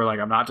differently where, like,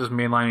 I'm not just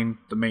mainlining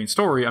the main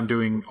story. I'm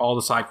doing all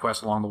the side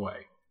quests along the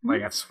way.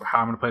 Like, that's how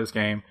I'm going to play this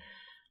game.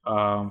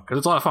 Because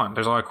it's a lot of fun.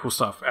 There's a lot of cool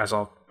stuff, as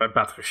I'm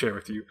about to share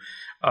with you.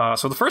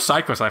 So the first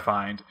side quest I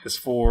find is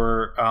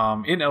for,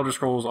 in Elder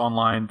Scrolls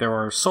Online, there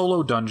are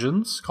solo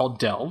dungeons called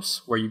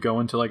delves, where you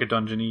go into, like, a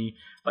dungeony,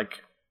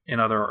 like,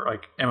 in other,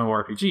 like,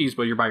 MMORPGs,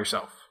 but you're by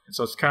yourself. And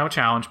so it's kind of a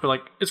challenge, but,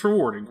 like, it's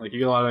rewarding. Like, you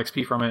get a lot of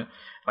XP from it.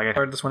 Like, I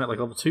started this one at, like,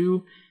 level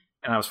 2,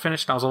 and I was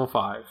finished, and I was level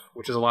 5,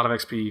 which is a lot of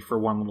XP for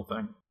one little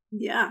thing.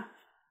 Yeah.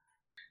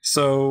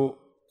 So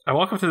I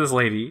walk up to this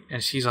lady,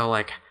 and she's all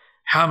like,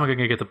 how am I going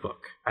to get the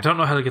book? I don't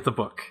know how to get the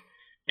book.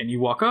 And you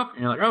walk up,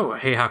 and you're like, oh,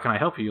 hey, how can I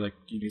help you? Like,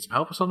 do you need some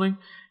help with something?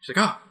 She's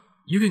like, oh,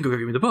 you can go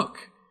give me the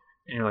book.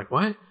 And you're like,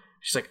 what?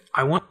 She's like,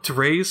 I want to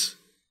raise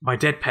my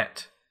dead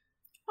pet.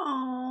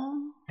 Aww.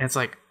 And it's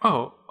like,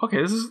 oh,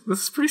 okay, this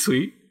is pretty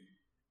sweet.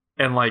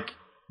 And, like,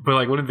 but,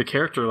 like, one of the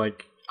character,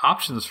 like,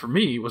 options for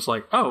me was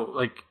like, oh,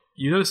 like,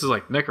 you know this is,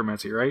 like,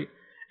 necromancy, right?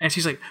 And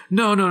she's like,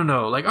 no.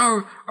 Like,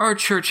 our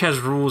church has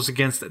rules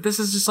against it. This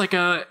is just, like,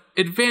 a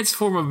advanced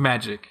form of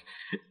magic.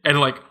 And,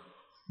 like,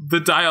 the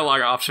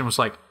dialogue option was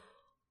like,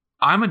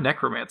 I'm a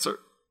necromancer.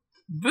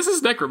 This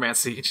is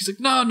necromancy. And she's like,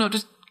 no,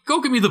 just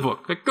go give me the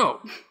book. Like,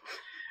 go.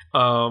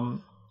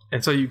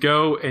 And so you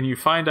go and you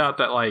find out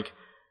that, like,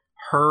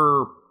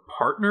 her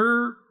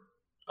partner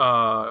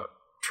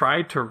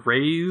tried to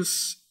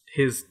raise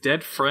his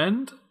dead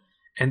friend,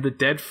 and the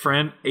dead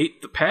friend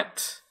ate the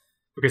pet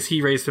because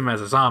he raised him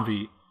as a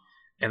zombie,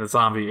 and the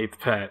zombie ate the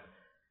pet.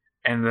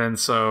 And then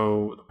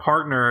so the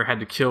partner had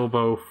to kill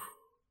both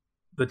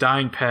the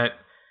dying pet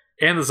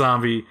and the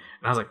zombie.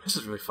 And I was like, this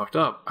is really fucked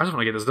up. I just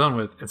want to get this done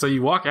with. And so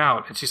you walk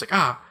out, and she's like,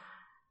 I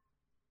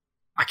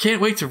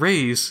can't wait to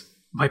raise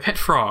my pet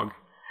frog. And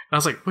I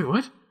was like, wait,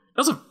 what?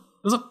 There's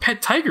a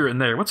pet tiger in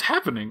there. What's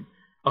happening?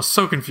 I was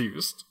so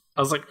confused.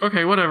 I was like,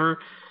 okay, whatever.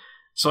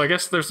 So I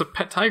guess there's a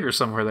pet tiger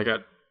somewhere that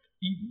got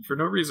eaten for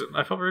no reason.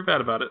 I felt very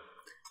bad about it.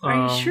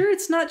 Are you sure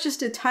it's not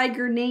just a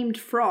tiger named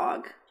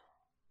Frog?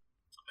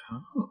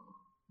 Oh,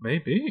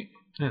 maybe.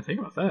 I didn't think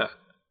about that.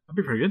 That'd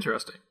be pretty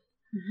interesting.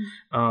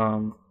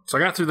 Mm-hmm. So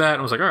I got through that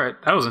and was like, all right,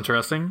 that was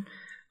interesting.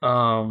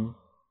 And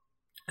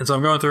so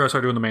I'm going through, I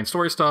started doing the main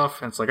story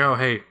stuff, and it's like, oh,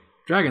 hey,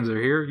 dragons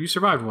are here. You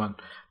survived one.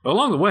 But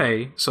along the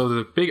way, so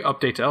the big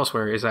update to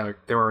Elsewhere is that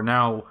there are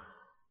now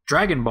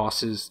dragon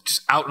bosses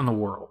just out in the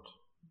world,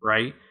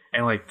 right?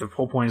 And, like, the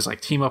whole point is,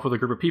 like, team up with a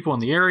group of people in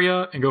the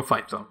area and go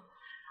fight them.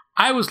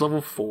 I was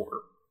level 4,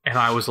 and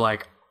I was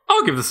like,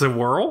 I'll give this a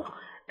whirl.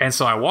 And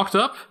so I walked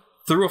up,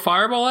 threw a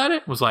fireball at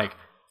it, was like,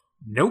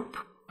 nope.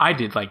 I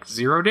did, like,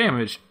 0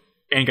 damage,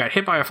 and got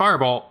hit by a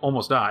fireball,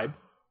 almost died.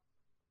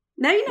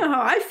 Now you know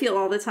how I feel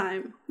all the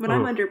time when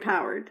I'm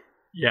underpowered.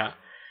 Yeah.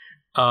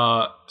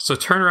 So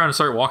turn around and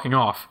start walking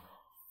off.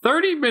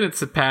 30 minutes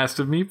had passed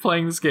of me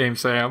playing this game,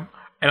 Sam,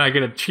 and I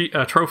get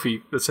a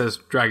trophy that says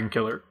Dragon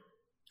Killer.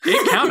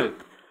 It counted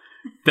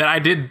that I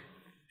did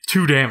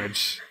 2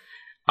 damage.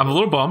 I'm a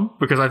little bummed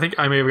because I think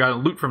I may have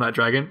gotten loot from that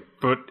dragon,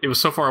 but it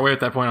was so far away at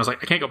that point. I was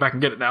like, I can't go back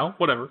and get it now.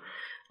 Whatever.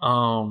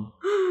 And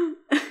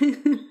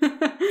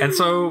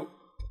so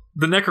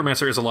the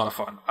Necromancer is a lot of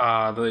fun.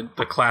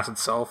 The class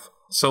itself.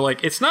 So,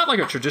 like, it's not like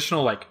a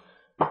traditional, like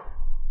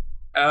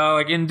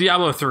in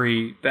Diablo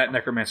 3, that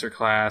Necromancer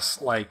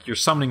class, like, you're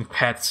summoning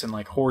pets and,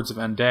 like, hordes of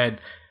undead.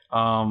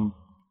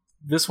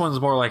 This one's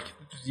more like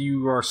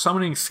you are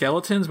summoning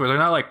skeletons, but they're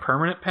not, like,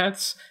 permanent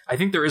pets. I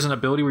think there is an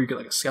ability where you get,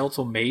 like, a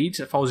skeletal mage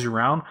that follows you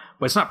around,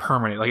 but it's not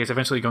permanent. Like, it's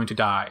eventually going to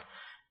die.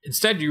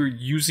 Instead, you're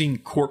using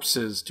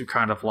corpses to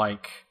kind of,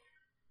 like,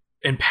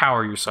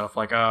 empower yourself.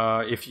 Like,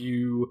 if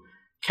you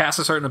cast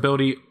a certain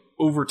ability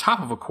over top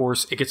of a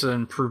course, it gets an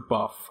improved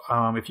buff.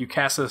 If you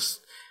cast this,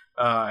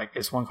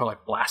 it's one called,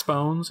 like, Blast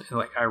Bones, and,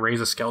 like, I raise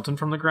a skeleton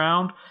from the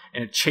ground,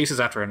 and it chases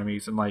after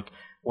enemies, and, like,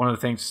 one of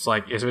the things is,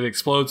 like, if it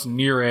explodes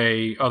near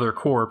a other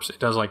corpse, it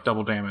does, like,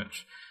 double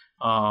damage.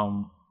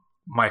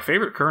 My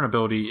favorite current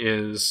ability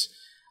is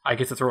I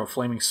get to throw a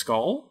flaming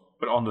skull,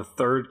 but on the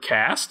 3rd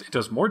cast, it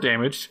does more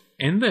damage,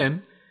 and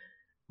then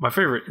my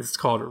favorite is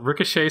called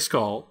Ricochet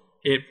Skull.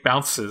 It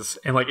bounces,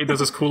 and, like, it does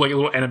this cool, like,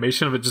 little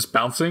animation of it just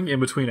bouncing in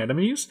between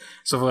enemies.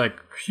 So for, like,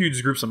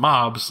 huge groups of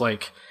mobs,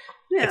 like,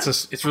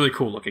 it's really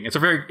cool looking. It's a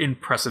very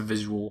impressive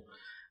visual,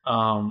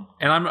 and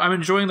I'm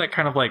enjoying that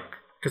kind of, like,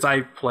 because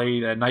I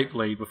played at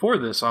Nightblade before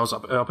this, so I was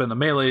up in the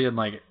melee and,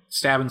 like,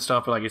 stabbing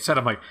stuff. But, like I said,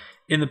 I'm, like,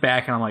 in the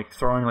back, and I'm, like,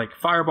 throwing, like,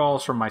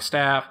 fireballs from my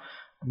staff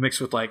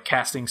mixed with, like,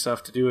 casting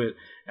stuff to do it.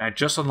 And I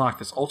just unlocked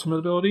this ultimate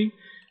ability.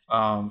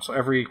 So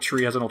every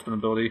tree has an ultimate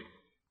ability.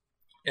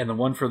 And the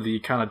one for the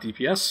kind of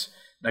DPS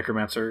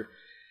Necromancer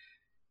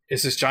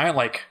is this giant,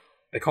 like,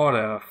 they call it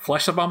a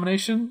flesh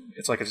abomination.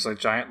 It's like it's a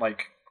giant,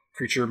 like,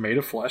 creature made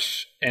of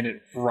flesh, and it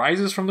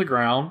rises from the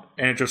ground,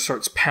 and it just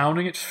starts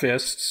pounding its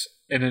fists,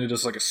 and then it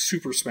does, like, a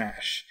super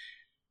smash.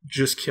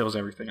 Just kills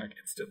everything, like,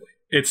 instantly.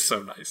 It's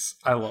so nice.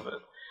 I love it.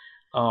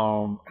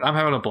 And I'm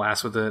having a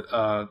blast with it.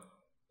 I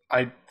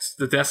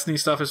the Destiny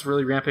stuff is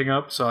really ramping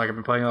up, so like I've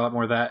been playing a lot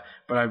more of that.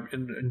 But I'm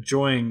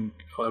enjoying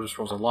Elder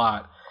Scrolls a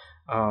lot,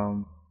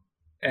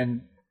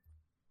 and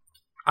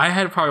I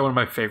had probably one of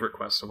my favorite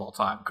quests of all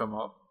time come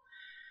up.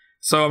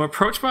 So I'm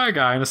approached by a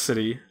guy in a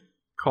city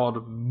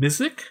called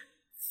Mizik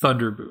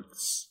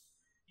Thunderboots.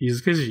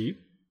 He's Khajiit.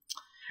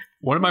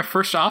 One of my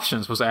first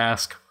options was to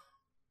ask,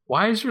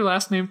 "Why is your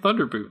last name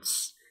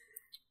Thunderboots?"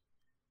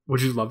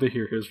 Would you love to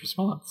hear his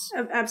response?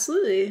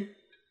 Absolutely.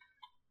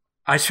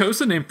 I chose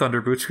the name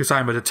Thunderboots because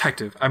I am a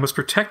detective. I must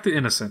protect the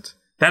innocent.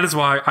 That is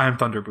why I am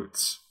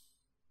Thunderboots.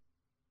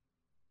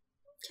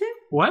 Okay.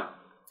 What?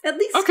 At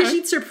least okay.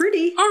 Khajiits are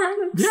pretty. All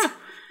right. Yeah.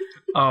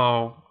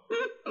 Oh.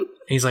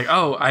 He's like,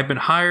 "Oh, I've been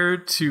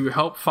hired to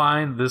help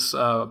find this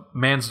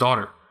man's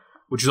daughter.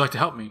 Would you like to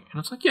help me?" And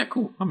it's like, "Yeah,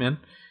 cool. I'm in."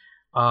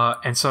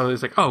 And so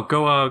he's like, "Oh,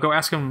 go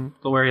ask him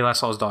where he last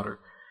saw his daughter."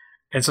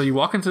 And so you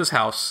walk into his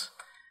house,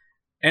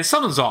 and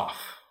something's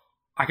off.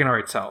 I can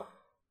already tell.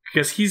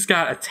 Because he's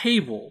got a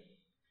table,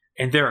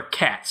 and there are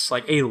cats,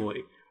 like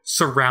Aloy,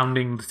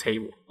 surrounding the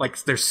table.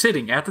 Like, they're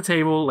sitting at the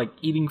table, like,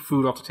 eating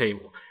food off the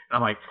table. And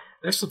I'm like,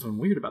 there's something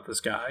weird about this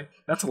guy.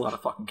 That's a lot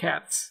of fucking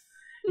cats.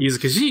 He's a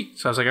Khajiit.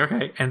 So I was like,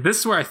 okay. And this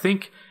is where I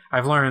think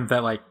I've learned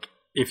that, like,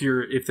 if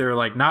they're,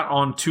 like, not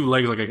on two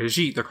legs like a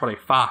Khajiit, they're called a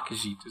Fa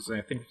Khajiit, is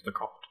I think what they're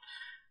called.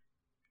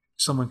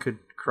 Someone could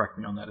correct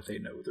me on that if they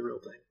know the real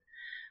thing.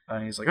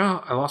 And he's like,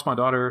 "Oh, I lost my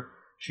daughter.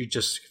 She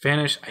just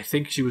vanished. I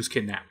think she was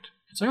kidnapped."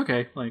 It's like,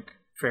 okay, like,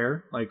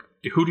 fair. Like,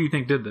 who do you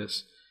think did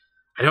this?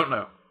 I don't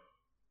know.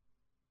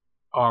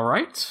 All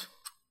right.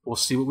 We'll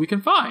see what we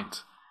can find.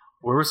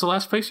 Where was the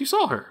last place you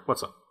saw her?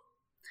 What's up?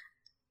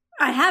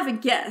 I have a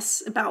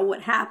guess about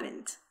what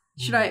happened.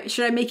 Should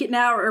I make it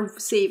now or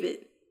save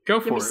it? Go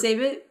for it. Can we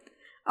save it?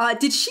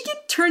 Did she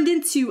get turned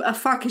into a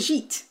Fa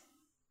Khajiit?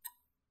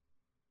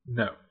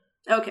 No.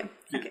 Okay.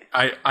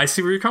 I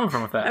see where you're coming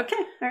from with that. Okay.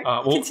 All right.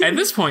 Well, continue. At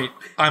this point,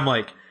 I'm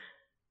like,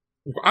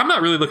 I'm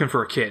not really looking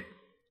for a kid.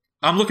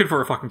 I'm looking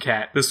for a fucking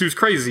cat. This dude's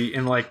crazy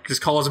and like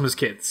just calls them his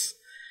kids.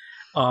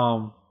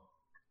 And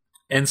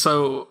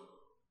so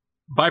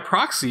by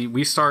proxy,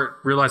 we start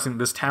realizing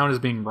this town is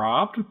being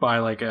robbed by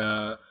like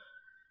a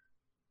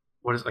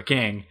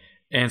gang.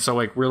 And so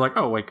like we're like,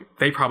 oh, like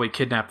they probably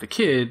kidnapped the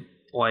kid.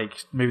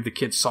 Like maybe the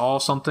kid saw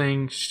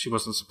something she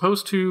wasn't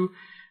supposed to.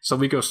 So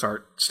we go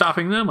start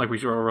stopping them. Like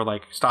we were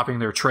like stopping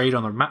their trade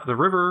on the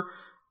river,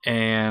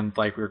 and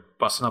like we're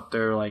busting up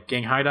their like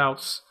gang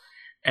hideouts.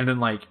 And then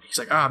like he's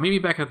like, meet me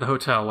back at the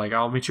hotel. Like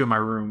I'll meet you in my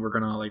room. We're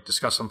gonna like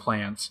discuss some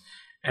plans.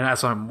 And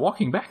as I'm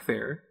walking back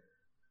there,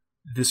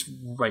 this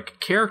like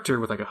character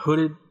with like a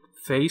hooded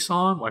face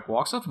on like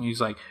walks up and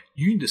he's like,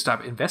 "You need to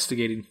stop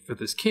investigating for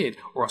this kid,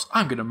 or else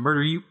I'm gonna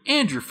murder you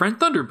and your friend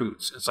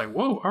Thunderboots." It's like,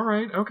 whoa, all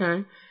right,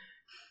 okay.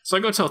 So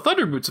I go tell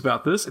Thunderboots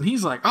about this, and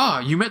he's like,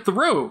 "You met the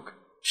rogue.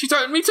 She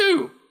threatened me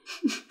too."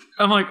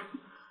 I'm like,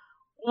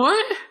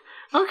 what?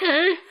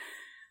 Okay.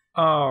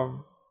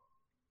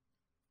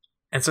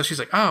 And so she's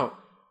like, "Oh,"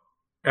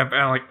 and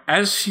like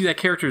as that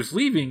character is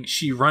leaving,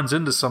 she runs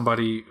into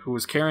somebody who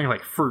was carrying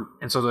like fruit,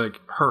 and so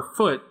like her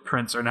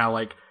footprints are now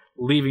like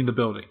leaving the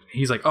building.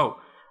 He's like, "Oh,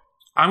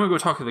 I'm gonna go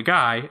talk to the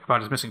guy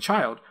about his missing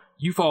child.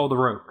 You follow the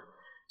rogue."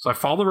 So I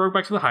follow the rogue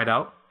back to the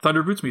hideout.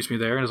 Thunderboots meets me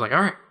there and is like,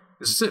 "All right,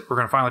 this is it. We're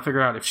gonna finally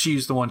figure out if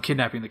she's the one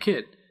kidnapping the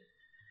kid."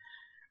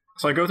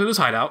 So I go through this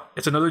hideout.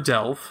 It's another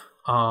delve.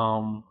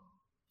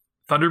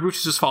 Thunderboots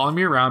is just following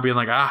me around, being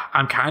like,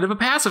 "I'm kind of a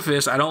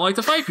pacifist. I don't like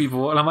to fight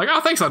people." And I'm like, "Oh,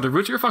 thanks,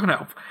 Thunderboots. You're a fucking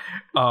help."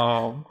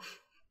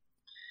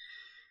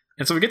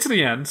 And so we get to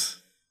the end,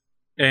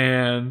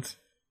 and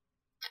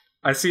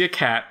I see a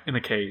cat in a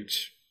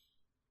cage.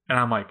 And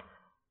I'm like,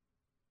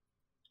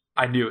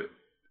 I knew it.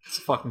 It's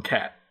a fucking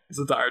cat. It's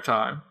the entire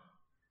time.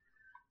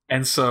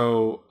 And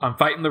so I'm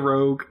fighting the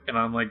rogue, and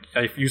I'm like,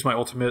 I use my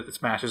ultimate. It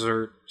smashes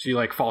her. She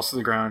like falls to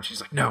the ground.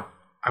 She's like, "No,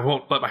 I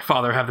won't let my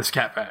father have this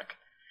cat back."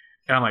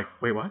 And I'm like,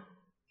 wait, what?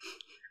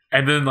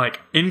 And then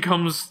like in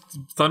comes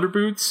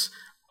Thunderboots,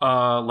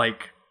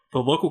 like the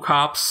local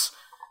cops,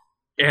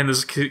 and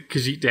this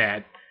Khajiit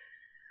dad.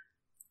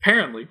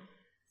 Apparently,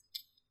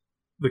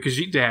 the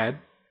Khajiit dad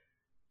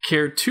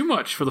cared too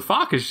much for the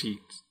Fa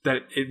Khajiit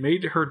that it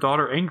made her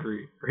daughter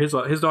angry, or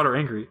his daughter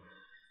angry,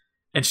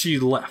 and she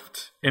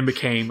left and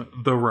became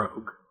the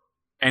rogue.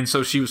 And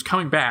so she was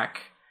coming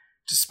back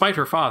to spite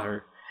her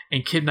father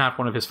and kidnap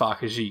one of his Fa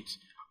Khajiit,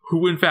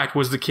 who in fact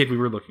was the kid we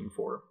were looking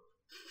for.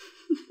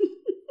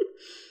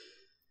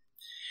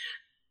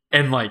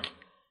 And like,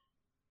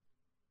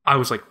 I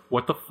was like,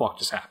 what the fuck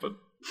just happened?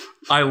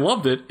 I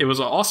loved it. It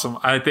was awesome.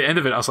 At the end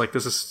of it, I was like,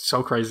 this is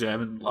so crazy.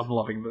 I'm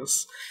loving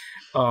this.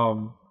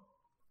 So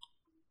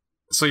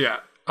yeah,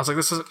 I was like,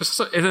 this is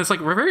and it's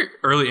like a very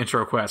early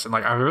intro quest. And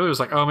like, I really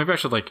was like, oh, maybe I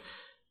should like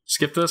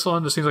skip this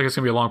one. This seems like it's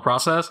going to be a long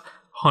process.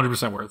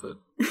 100% worth it.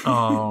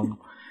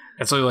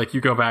 And so like,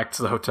 you go back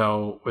to the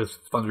hotel with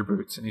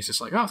Thunderboots, and he's just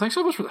like, "Oh, thanks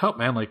so much for the help,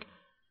 man. Like,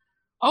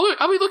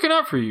 I'll be looking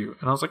out for you."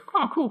 And I was like,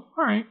 "Oh, cool.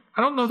 All right.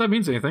 I don't know if that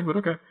means anything, but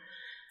okay."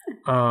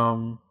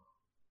 And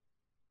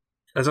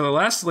so the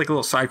last like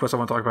little side quest I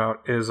want to talk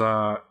about is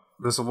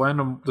this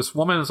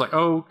woman is like,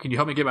 oh, can you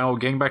help me get my old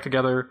gang back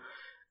together?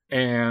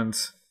 And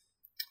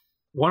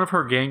one of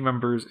her gang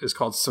members is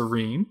called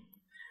Serene.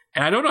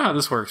 And I don't know how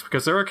this works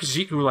because there are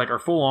Khajiit who like are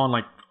full on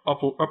like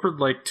upper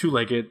like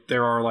 2-legged.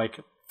 There are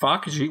like Fa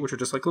Khajiit, which are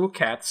just like little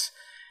cats.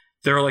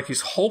 There are like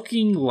these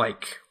hulking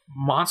like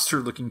monster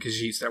looking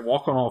Khajiits that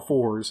walk on all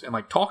fours and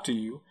like talk to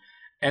you.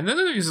 And then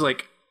there's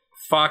like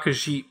Fa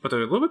Khajiit, but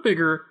they're a little bit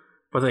bigger,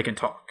 but they can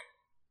talk.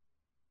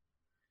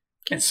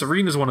 Okay. And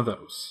Serene is one of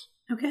those.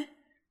 Okay.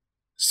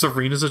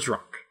 Serene is a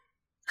drunk.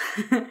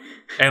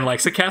 And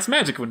likes to cast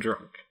magic when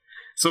drunk.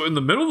 So in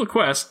the middle of the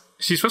quest,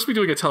 she's supposed to be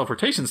doing a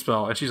teleportation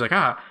spell, and she's like,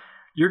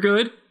 you're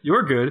good,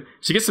 you're good.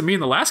 She gets to me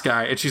and the last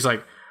guy, and she's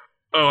like,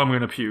 oh, I'm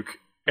gonna puke.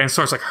 And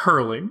starts like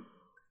hurling.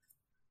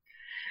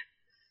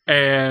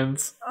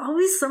 And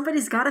always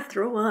somebody's gotta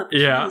throw up.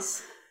 Yeah.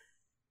 Jeez.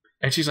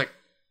 And she's like,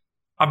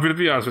 I'm gonna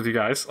be honest with you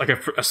guys. Like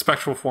a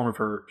spectral form of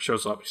her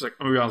shows up. She's like,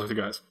 I'm gonna be honest with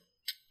you guys.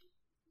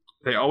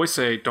 They always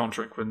say don't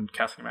drink when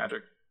casting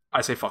magic.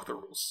 I say fuck the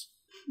rules.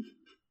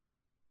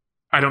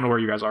 I don't know where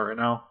you guys are right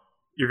now.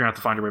 You're gonna have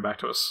to find your way back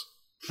to us.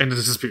 And it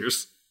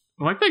disappears.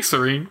 I'm like, thanks,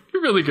 Serene.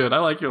 You're really good. I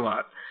like you a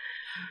lot.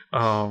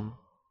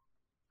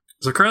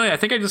 So currently, I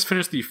think I just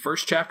finished the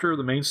first chapter of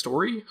the main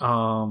story,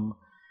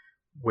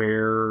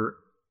 where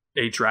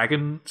a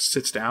dragon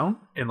sits down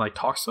and like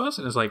talks to us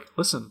and is like,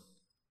 listen,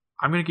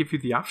 I'm gonna give you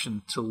the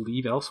option to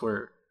leave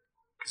elsewhere,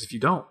 because if you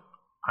don't,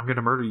 I'm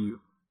gonna murder you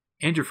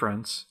and your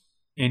friends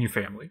and your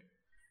family.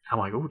 I'm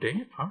like, oh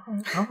damn, all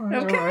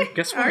right, Okay. all right.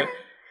 Guess what? All right.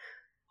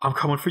 I'm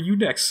coming for you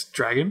next,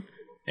 dragon.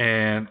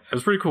 And it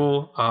was pretty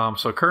cool.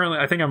 So currently,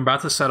 I think I'm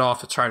about to set off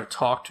to try to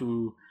talk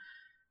to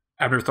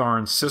Abner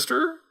Tharn's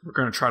sister. We're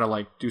going to try to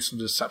like do some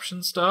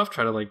deception stuff.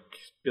 Try to like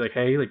be like,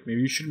 hey, like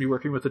maybe you shouldn't be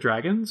working with the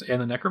dragons and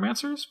the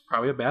necromancers.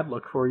 Probably a bad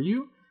look for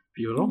you.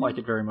 People don't like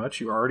it very much.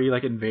 You already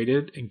like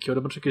invaded and killed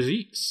a bunch of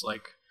Khajiits.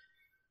 Like,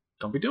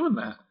 don't be doing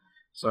that.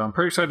 So I'm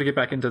pretty excited to get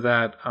back into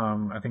that.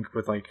 I think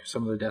with like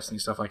some of the Destiny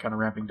stuff like kind of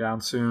ramping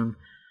down soon,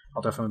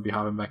 I'll definitely be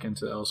hopping back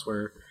into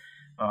Elsewhere.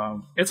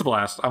 It's a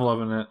blast. I'm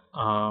loving it.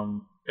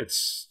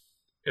 It's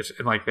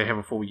and like they have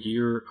a full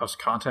year of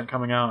content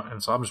coming out,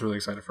 and so I'm just really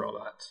excited for all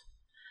that.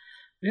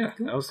 Yeah,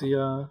 cool. That was the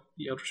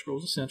Elder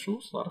Scrolls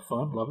Essentials. A lot of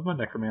fun. Loving my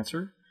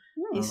Necromancer.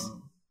 Nice.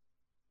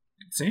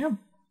 Sam,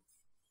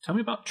 tell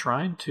me about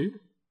Trine 2.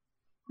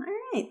 All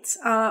right.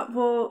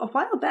 Well, a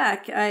while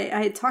back,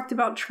 I had talked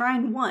about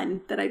Trine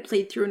 1 that I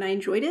played through and I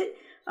enjoyed it.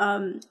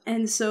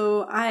 And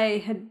so I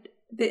had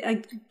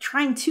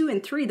Trine 2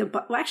 and 3.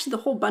 Actually,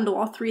 the whole bundle,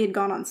 all 3 had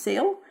gone on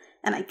sale,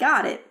 and I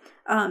got it.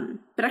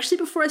 But actually,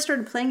 before I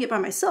started playing it by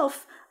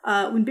myself,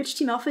 when Bitch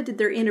Team Alpha did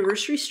their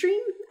anniversary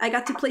stream, I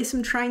got to play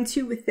some Trine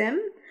 2 with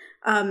them.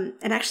 And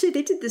actually,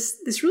 they did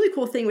this really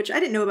cool thing, which I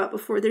didn't know about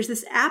before. There's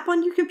this app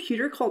on your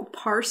computer called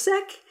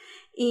Parsec,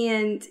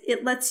 and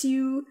it lets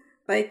you,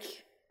 like,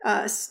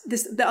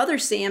 the other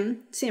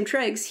Sam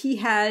Treggs, he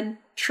had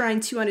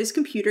Trine 2 on his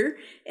computer,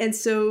 and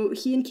so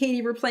he and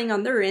Katie were playing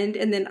on their end,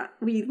 and then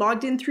we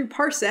logged in through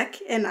Parsec,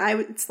 and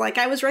it's like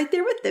I was right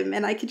there with them,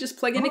 and I could just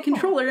plug in a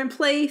controller and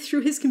play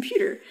through his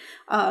computer.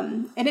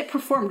 And it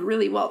performed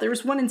really well. There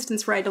was one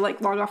instance where I had to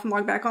like log off and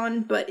log back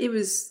on, but it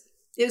was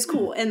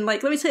cool. And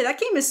like, let me tell you, that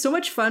game is so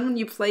much fun when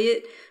you play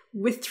it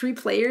with 3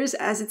 players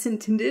as it's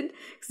intended,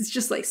 because it's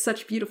just like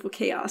such beautiful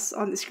chaos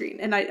on the screen,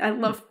 and I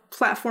love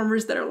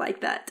platformers that are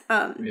like that.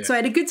 So I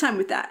had a good time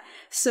with that.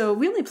 So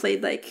we only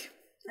played like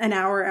an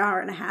hour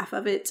and a half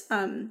of it.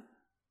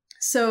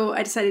 So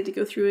I decided to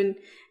go through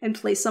and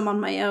play some on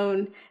my own,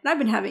 and I've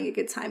been having a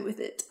good time with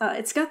it.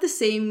 It's got the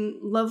same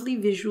lovely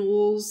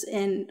visuals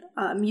and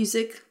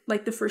music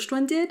like the first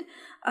one did.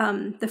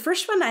 The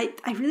first one, I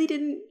really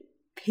didn't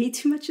pay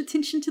too much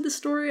attention to the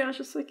story. I was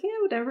just like,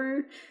 yeah,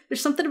 whatever. There's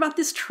something about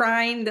this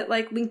Trine that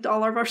like linked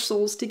all of our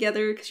souls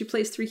together, because she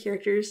plays 3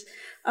 characters.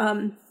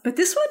 But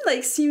this one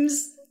like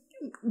seems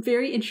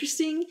very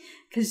interesting,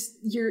 because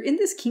you're in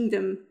this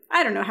kingdom.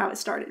 I don't know how it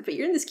started, but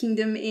you're in this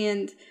kingdom,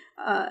 and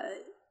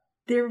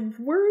there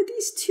were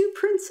these 2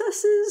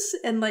 princesses,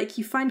 and like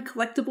you find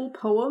collectible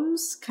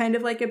poems kind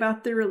of like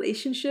about their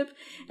relationship,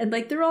 and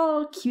like they're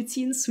all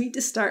cutesy and sweet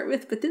to start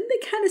with, but then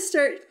they kind of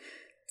start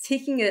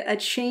taking a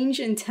change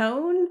in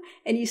tone,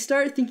 and you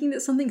start thinking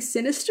that something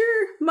sinister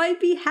might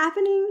be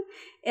happening,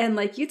 and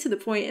like you get to the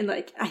point, and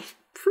like I'm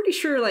pretty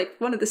sure like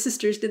one of the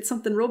sisters did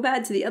something real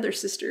bad to the other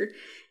sister,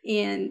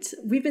 and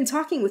we've been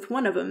talking with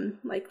one of them.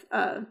 Like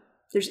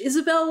there's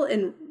Isabel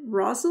and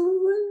Rosalind,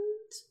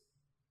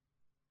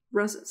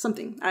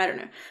 something, I don't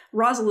know.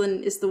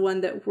 Rosalind is the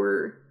one that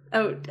we're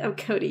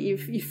Cody,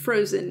 you've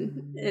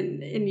frozen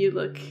and you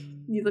look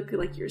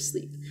like you're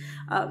asleep.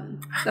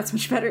 That's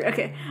much better.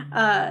 Okay.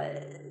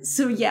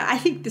 So yeah, I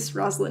think this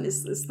Rosalind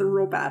is the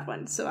real bad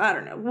one. So I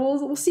don't know.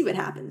 We'll see what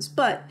happens.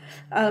 But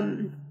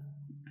the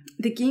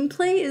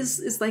gameplay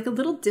is like a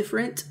little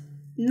different.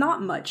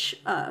 Not much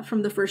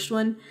from the first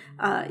one.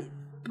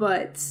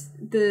 But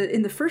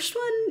in the first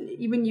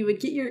one, when you would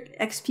get your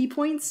XP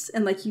points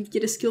and like you'd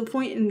get a skill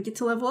point and get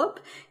to level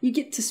up, you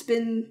get to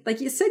spend, like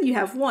you said, you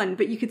have 1,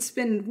 but you could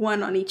spend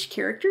 1 on each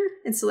character.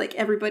 And so like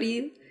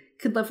everybody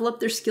could level up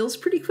their skills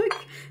pretty quick.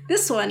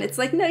 This one, it's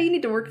like, no, you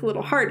need to work a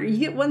little harder. You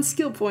get one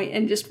skill point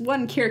and just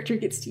one character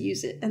gets to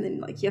use it. And then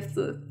like you have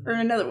to earn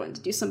another one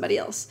to do somebody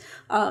else.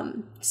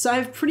 So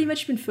I've pretty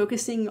much been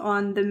focusing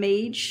on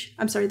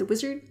the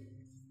wizard.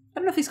 I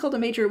don't know if he's called a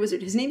mage or a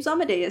wizard. His name's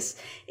Amadeus,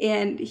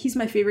 and he's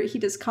my favorite. He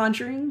does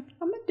conjuring.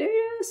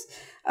 Amadeus.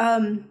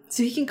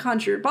 So he can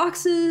conjure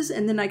boxes,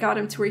 and then I got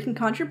him to where he can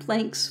conjure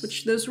planks,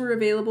 which those were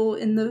available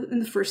in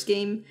the first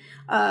game.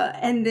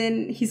 And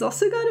then he's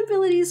also got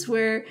abilities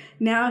where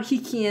now he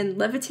can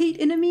levitate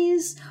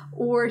enemies,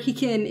 or he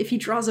can, if he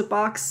draws a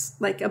box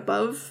like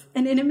above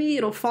an enemy,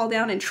 it'll fall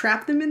down and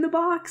trap them in the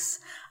box.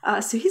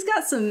 So he's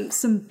got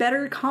some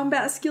better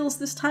combat skills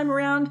this time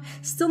around.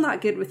 Still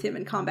not good with him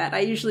in combat. I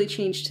usually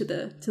change to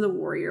the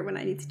warrior when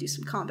I need to do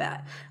some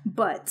combat,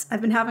 but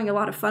I've been having a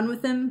lot of fun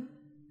with him.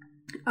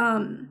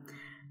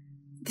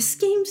 This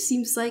game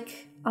seems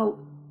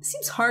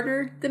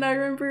harder than I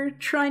remember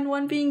Trine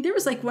 1 being. There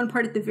was like one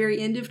part at the very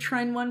end of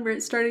Trine 1 where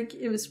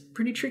it was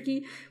pretty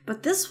tricky,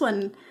 but this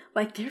one,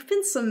 like, there have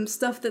been some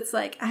stuff that's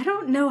like, I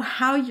don't know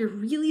how you're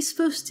really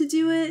supposed to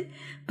do it,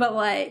 but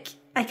like,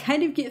 I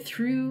kind of get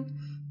through.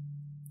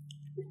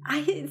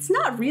 It's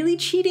not really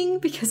cheating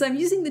because I'm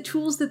using the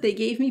tools that they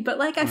gave me, but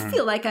like, I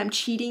feel like I'm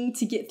cheating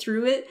to get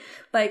through it.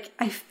 Like,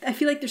 I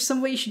feel like there's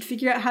some way you should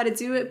figure out how to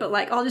do it, but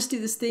like, I'll just do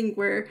this thing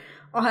where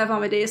I'll have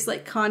Amadeus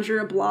like conjure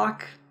a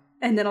block,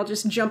 and then I'll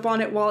just jump on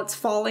it while it's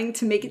falling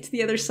to make it to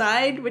the other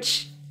side,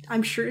 which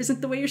I'm sure isn't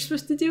the way you're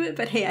supposed to do it,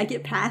 but hey, I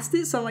get past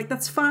it, so I'm like,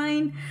 that's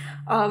fine.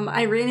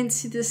 I ran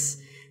into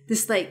this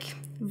like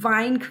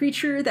vine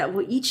creature that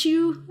will eat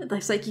you.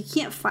 It's like, you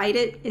can't fight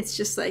it. It's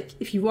just like,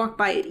 if you walk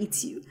by, it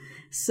eats you.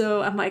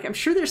 So I'm like, I'm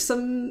sure there's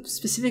some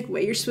specific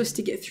way you're supposed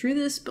to get through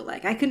this, but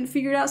like, I couldn't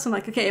figure it out. So I'm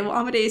like, okay, well,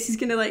 Amadeus, he's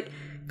gonna like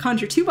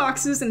conjure 2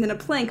 boxes and then a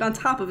plank on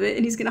top of it,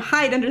 and he's gonna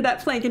hide under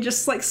that plank and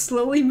just like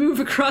slowly move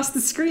across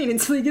the screen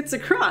until he gets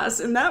across,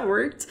 and that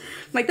worked.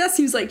 Like, that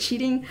seems like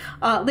cheating.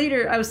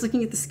 Later, I was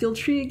looking at the skill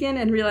tree again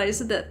and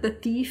realized that the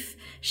thief,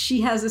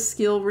 she has a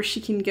skill where she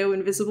can go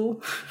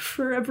invisible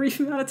for a brief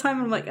amount of time.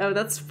 I'm like, oh,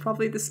 that's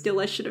probably the skill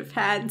I should have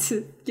had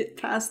to get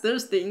past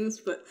those things,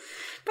 but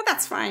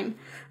that's fine.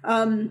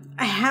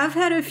 I have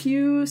had a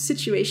few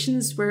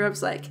situations where I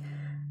was like,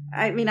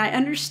 I mean, I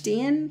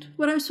understand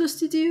what I'm supposed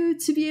to do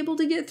to be able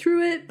to get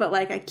through it, but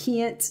like, I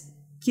can't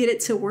get it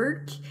to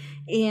work.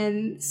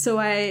 And so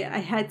I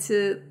had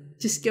to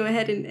just go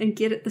ahead and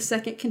get the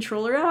second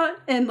controller out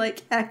and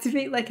like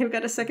activate like I've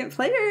got a second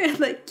player and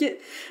like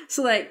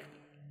so like,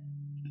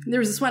 there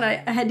was this one, I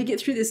had to get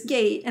through this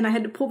gate and I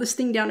had to pull this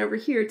thing down over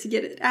here to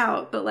get it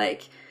out, but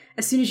like,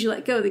 as soon as you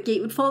let go, the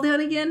gate would fall down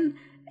again,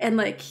 and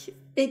like,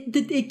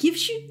 it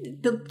gives you,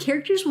 the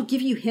characters will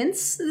give you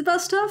hints about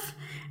stuff,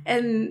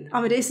 and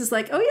Amadeus is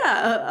like, oh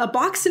yeah, a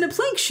box and a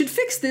plank should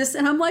fix this,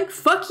 and I'm like,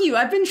 fuck you,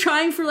 I've been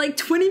trying for like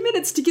 20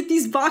 minutes to get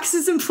these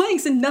boxes and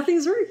planks and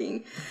nothing's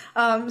working.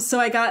 So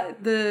I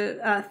got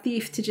the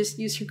thief to just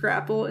use her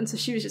grapple, and so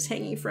she was just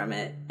hanging from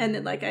it, and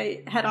then like,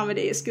 I had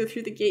Amadeus go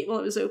through the gate while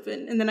it was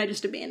open, and then I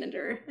just abandoned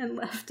her and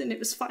left, and it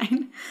was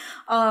fine.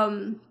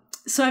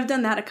 So I've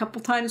done that a couple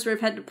times where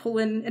I've had to pull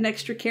in an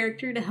extra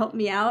character to help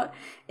me out,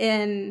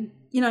 and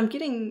you know, I'm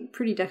getting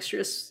pretty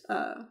dexterous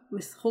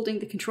with holding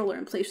the controller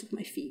in place with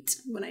my feet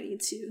when I need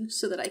to,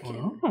 so that I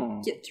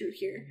can get through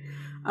here.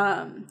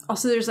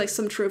 Also, there's like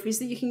some trophies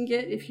that you can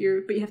get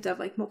but you have to have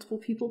like multiple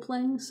people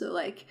playing. So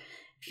like,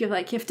 if you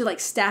have to like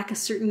stack a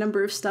certain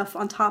number of stuff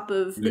on top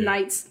of the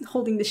knights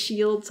holding the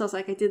shield. So I was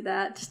like, I did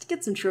that just to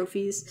get some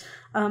trophies.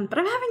 But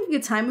I'm having a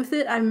good time with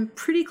it. I'm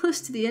pretty close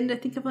to the end. I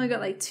think I've only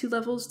got like 2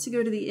 levels to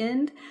go to the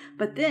end.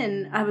 But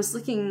then I was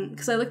looking,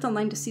 because I looked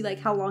online to see like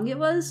how long it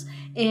was,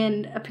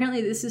 and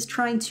apparently this is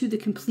Trine 2 the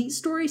complete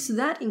story, so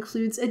that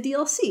includes a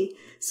DLC.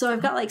 So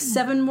I've got like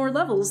 7 more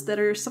levels that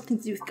are something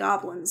to do with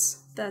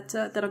goblins that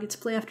I'll get to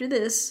play after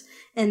this,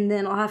 and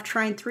then I'll have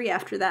Trine 3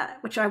 after that,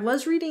 which I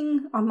was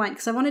reading online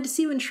because I wanted to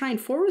see when Trine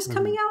 4 was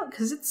coming out,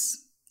 because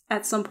it's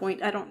at some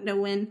point, I don't know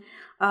when.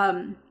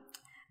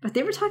 But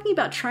they were talking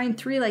about Trine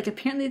 3, like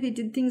apparently they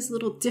did things a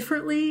little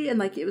differently, and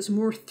like it was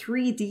more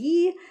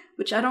 3D,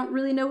 which I don't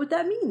really know what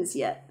that means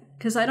yet,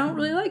 because I don't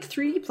really like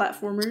 3D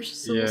platformers.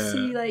 So we'll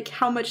see like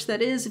how much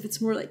that is, if it's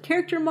more like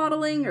character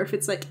modeling or if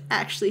it's like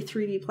actually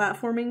 3D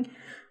platforming.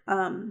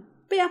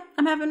 But yeah,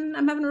 I'm having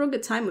a real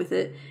good time with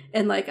it,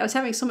 and like I was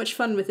having so much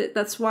fun with it.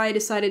 That's why I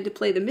decided to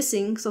play The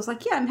Missing. So I was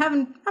like, yeah, I'm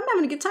having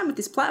a good time with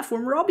this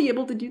platformer. I'll be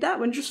able to do that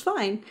one just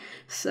fine.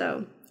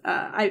 So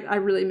I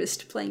really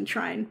missed playing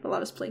Trine while I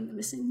was playing The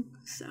Missing.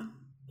 So,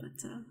 but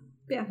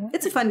yeah,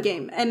 it's a fun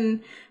game,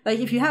 and like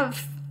if you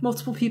have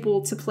multiple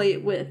people to play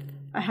it with,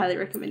 I highly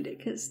recommend it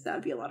because that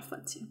would be a lot of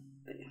fun too.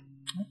 But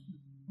yeah,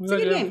 it's a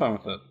good game. Fun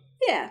with it.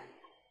 Yeah.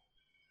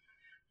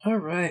 All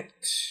right.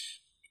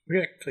 We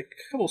got like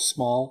a couple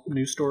small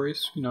news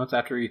stories. You know, it's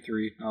after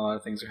E3. Not a lot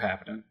of things are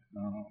happening.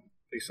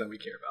 At least that we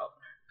care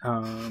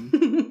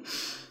about.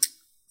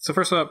 So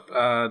first up,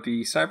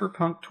 the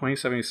Cyberpunk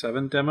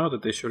 2077 demo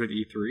that they showed at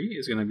E3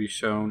 is going to be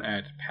shown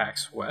at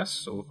PAX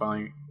West. So we'll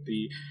find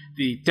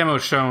the demo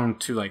shown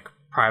to like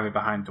private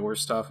behind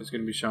doors stuff is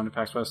going to be shown at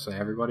PAX West to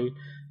everybody.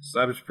 So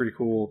that was pretty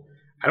cool.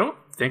 I don't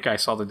think I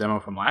saw the demo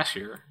from last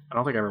year. I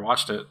don't think I ever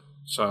watched it.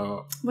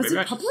 So was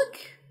it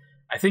public?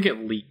 I think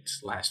it leaked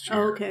last year.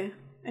 Oh, okay.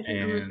 I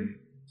didn't remember.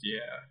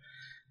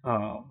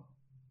 Yeah.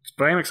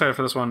 But I am excited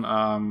for this one.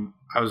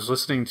 I was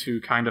listening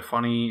to Kind of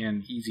Funny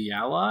and Easy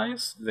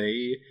Allies.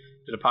 They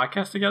did a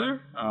podcast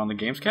together on the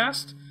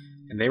Gamescast,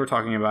 and they were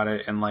talking about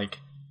it. And like,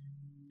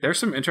 there's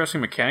some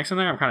interesting mechanics in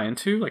there I'm kind of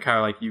into, like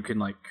how like you can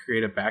like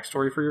create a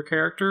backstory for your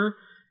character,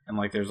 and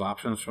like there's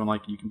options from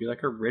like you can be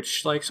like a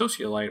rich like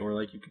socialite, or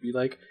like you could be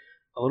like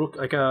a little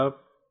like a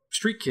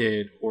street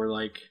kid, or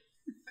like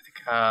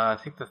I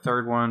think the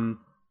third one,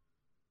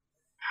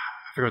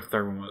 I forget what the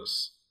third one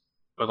was,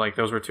 but like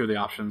those were two of the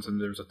options,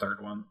 and there's a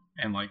third one,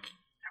 and like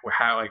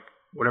how like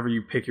whatever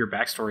you pick your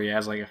backstory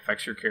as like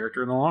affects your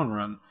character in the long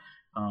run,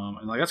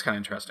 and like that's kind of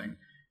interesting.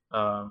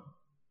 I'm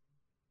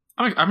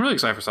really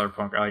excited for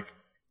Cyberpunk. Like,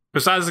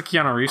 besides the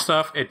Keanu Reeves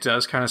stuff, it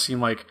does kind of seem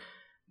like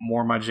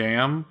more my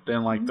jam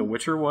than like The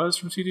Witcher was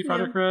from CD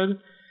Projekt Red.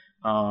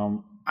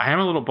 I am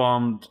a little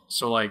bummed.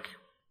 So like,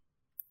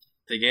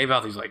 they gave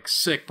out these like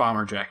sick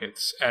bomber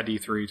jackets at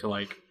E3 to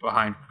like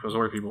behind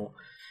resort people.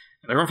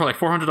 And they were for like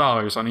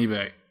 $400 on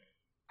eBay.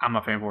 I'm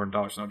not paying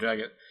 $400 for no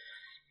jacket.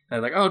 And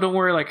they're like, oh, don't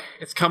worry, like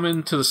it's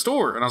coming to the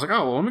store. And I was like,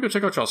 oh, well, let me go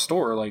check out y'all's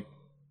store. Like,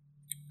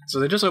 so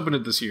they just opened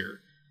it this year.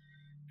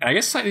 And I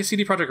guess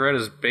CD Projekt Red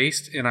is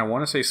based in, I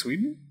want to say,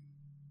 Sweden.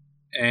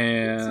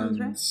 And sounds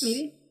right,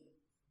 maybe.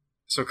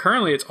 So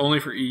currently it's only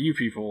for EU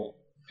people,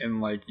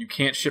 and like you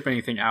can't ship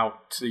anything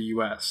out to the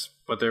US,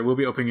 but there will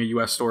be opening a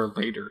US store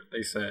later,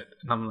 they said.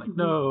 And I'm like,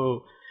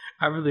 no,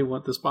 I really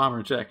want this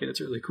bomber jacket.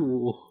 It's really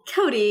cool.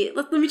 Cody,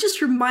 let me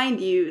just remind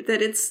you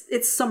that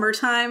it's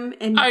summertime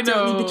and you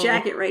don't need the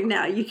jacket right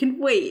now. You can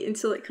wait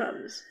until it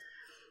comes.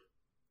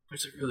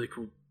 It's a really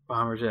cool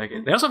bomber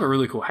jacket. They also have a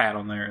really cool hat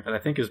on there that I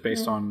think is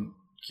based on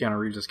Keanu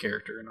Reeves'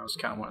 character, and I was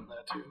kind of wanting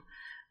that too.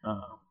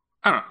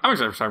 I don't know. I'm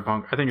excited for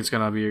Cyberpunk. I think it's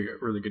going to be a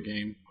really good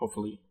game,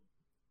 hopefully.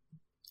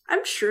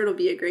 I'm sure it'll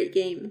be a great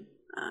game,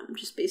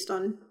 just based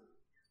on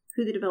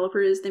who the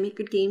developer is. They make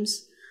good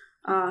games.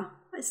 I'm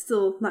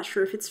still not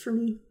sure if it's for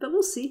me, but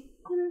we'll see.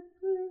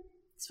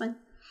 It's fine.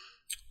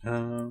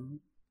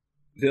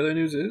 The other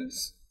news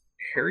is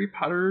Harry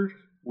Potter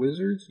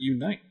Wizards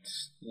Unite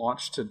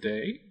launched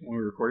today when we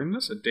were recording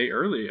this. A day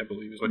early, I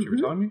believe, is what you were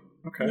telling me.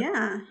 Okay.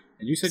 Yeah.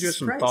 And you said you had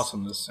some thoughts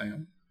on this,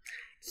 Sam.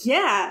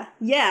 Yeah.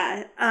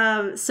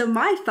 So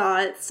my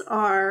thoughts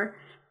are,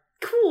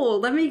 cool,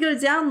 let me go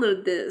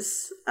download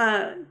this.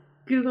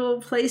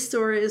 Google Play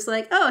Store is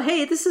like, oh,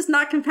 hey, this is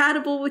not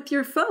compatible with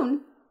your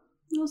phone.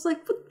 And I was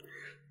like, what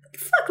the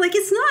fuck? Like,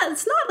 it's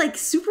not like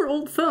super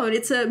old phone.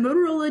 It's a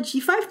Motorola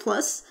G5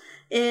 Plus.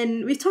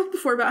 And we've talked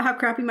before about how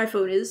crappy my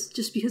phone is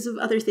just because of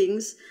other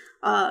things.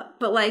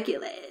 But like,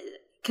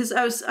 because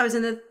I was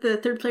in the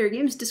Third Player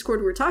Games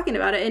Discord, we were talking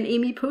about it, and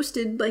Amy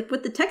posted like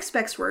what the tech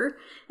specs were,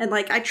 and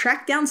like I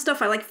tracked down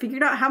stuff. I like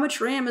figured out how much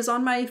RAM is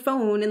on my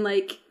phone, and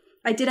like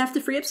I did have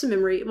to free up some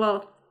memory.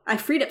 Well, I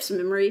freed up some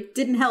memory,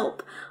 didn't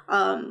help.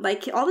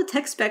 Like all the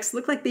tech specs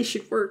look like they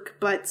should work,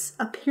 but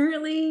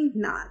apparently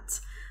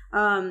not.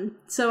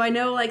 So I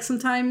know like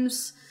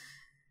sometimes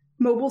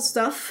mobile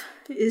stuff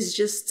is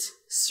just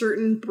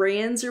certain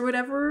brands or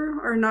whatever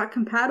are not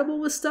compatible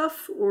with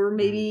stuff, or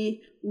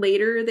maybe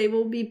later they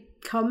will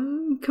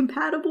become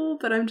compatible,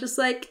 but I'm just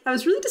like, I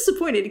was really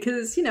disappointed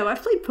because, you know,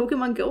 I've played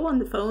Pokemon Go on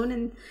the phone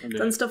and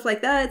done stuff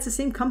like that. It's the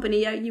same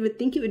company. You would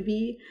think it would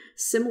be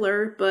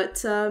similar,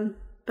 but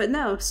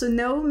no. So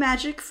no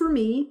Magic for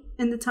me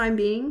in the time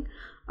being,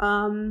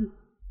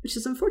 which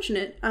is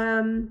unfortunate.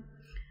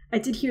 I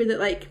did hear that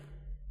like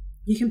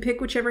you can pick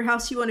whichever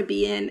house you want to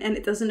be in, and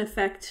it doesn't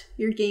affect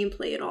your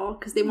gameplay at all,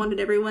 because they wanted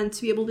everyone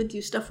to be able to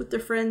do stuff with their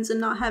friends and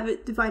not have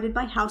it divided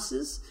by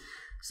houses.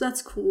 So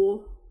that's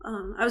cool.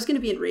 I was going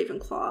to be in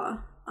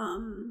Ravenclaw.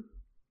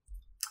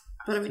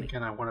 But I mean,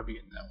 I want to be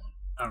in that one.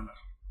 I don't know.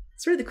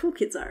 It's where the cool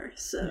kids are.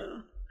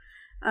 So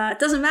it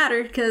doesn't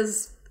matter,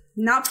 because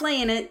not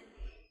playing it.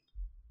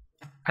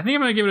 I think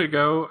I'm going to give it a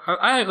go.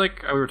 I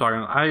like, we were talking,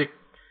 I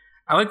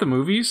like the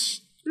movies.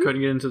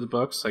 Couldn't get into the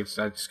books. Like,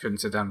 I just couldn't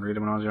sit down and read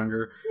them when I was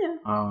younger. Yeah.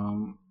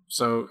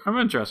 So I'm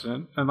interested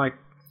in it. And like,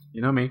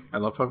 you know me, I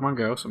love Pokemon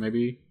Go, so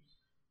maybe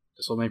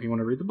this will make me want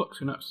to read the books.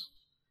 Who knows?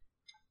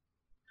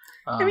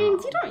 I mean,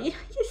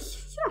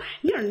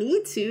 you don't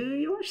need to.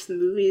 You watch the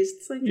movies.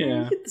 It's like,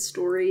 you get the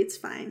story. It's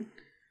fine.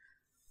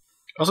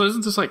 Also,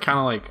 isn't this like kind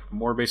of like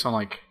more based on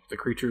like the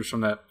creatures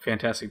from that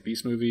Fantastic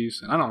Beasts movies?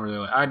 And I don't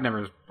really, I'd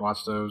never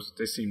watched those.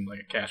 They seemed like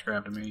a cash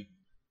grab to me.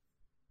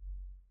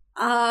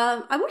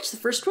 I watched the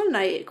first one and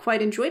I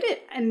quite enjoyed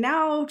it, and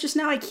now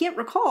I can't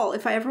recall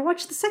if I ever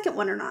watched the second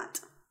one or not,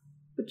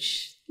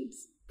 which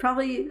is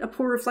probably a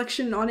poor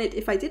reflection on it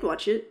if I did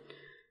watch it.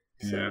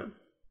 So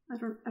I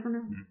don't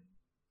know.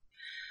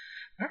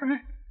 All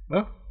right,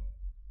 well,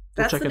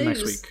 we'll check in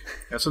next week.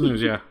 That's the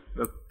news. Yeah,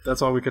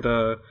 that's all we could.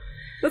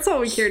 That's all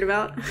we cared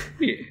about.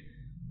 Yeah.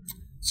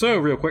 So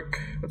real quick,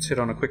 let's hit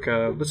on a quick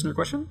listener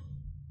question.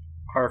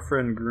 Our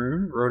friend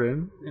Groon wrote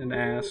in and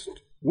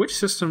asked, which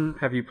system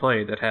have you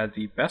played that had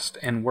the best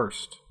and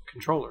worst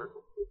controller?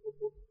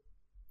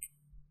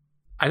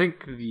 I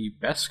think the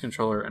best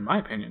controller, in my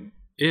opinion,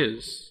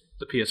 is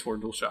the PS4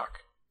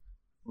 DualShock.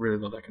 Really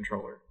love that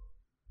controller.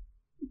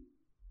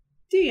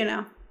 Do you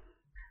know?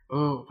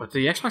 Oh, but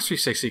the Xbox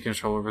 360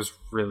 controller was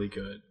really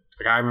good.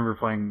 Like, I remember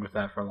playing with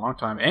that for a long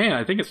time, and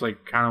I think it's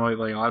like kind of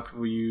like a lot of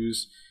people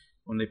use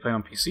when they play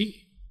on PC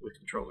with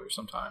controllers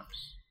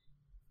sometimes.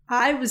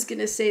 I was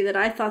gonna say that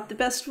I thought the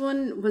best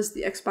one was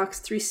the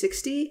Xbox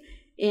 360,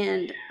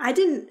 and I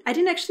didn't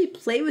actually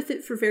play with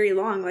it for very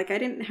long. Like, I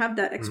didn't have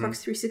that Xbox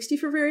 360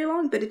 for very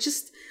long, but it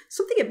just,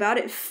 something about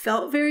it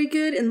felt very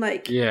good, and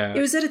like, yeah, it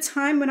was at a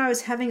time when I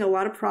was having a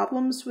lot of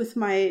problems with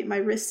my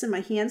wrists and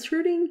my hands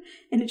hurting,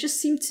 and it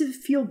just seemed to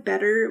feel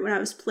better when I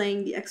was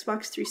playing the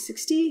Xbox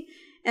 360.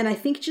 And I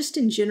think just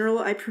in general,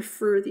 I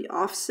prefer the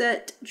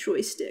offset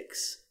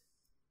joysticks.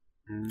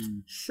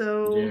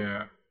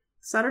 So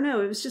I don't know.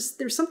 It was just,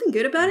 there's something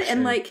good about it,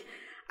 and like,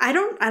 I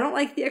don't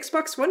like the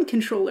Xbox One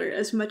controller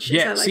as much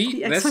as I like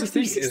the Xbox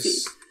 360.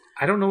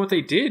 I don't know what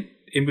they did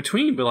in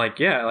between, but like,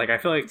 yeah, like I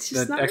feel like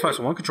the Xbox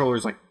One controller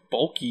is like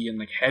bulky and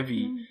like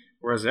heavy,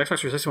 whereas the Xbox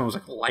 360 one was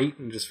like light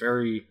and just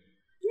very.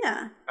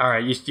 Yeah. All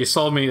right, you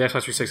sold me. The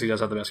Xbox 360 does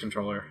have the best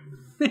controller.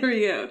 There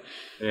we go.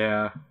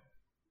 Yeah.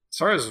 As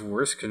far as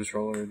worst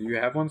controller, do you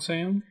have one,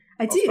 Sam?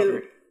 I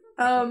do.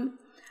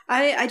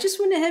 I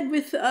just went ahead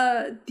with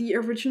the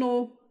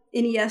original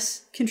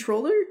NES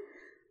controller,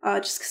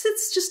 just because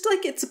it's just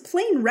like, it's a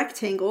plain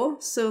rectangle,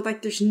 so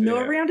like there's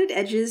no rounded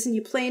edges, and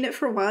you play in it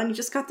for a while, and you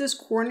just got those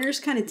corners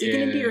kind of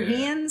digging into your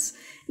hands,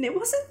 and it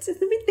wasn't.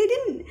 They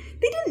didn't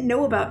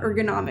know about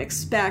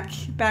ergonomics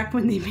back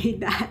when they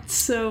made that,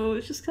 so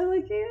it's just kind of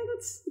like,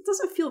 it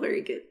doesn't feel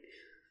very good.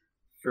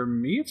 For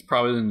me, it's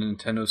probably the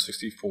Nintendo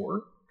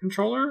 64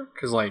 controller,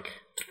 because like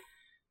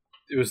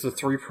it was the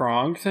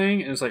 3-pronged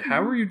thing, and it's like,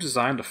 how were you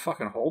designed to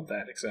fucking hold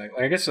that exactly?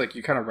 Like, I guess like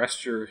you kind of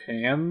rest your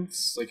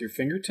hands, like your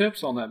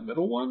fingertips, on that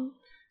middle one,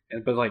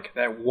 but like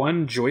that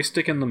one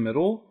joystick in the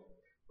middle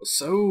was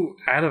so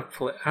out of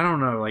place. I don't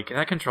know, like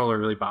that controller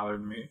really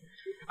bothered me.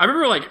 I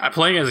remember like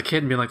playing as a kid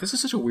and being like, this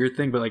is such a weird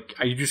thing, but like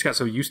you just got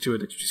so used to it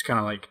that you just kind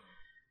of like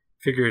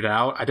figure it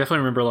out. I definitely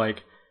remember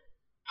like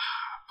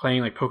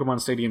playing like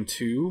Pokemon Stadium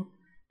 2,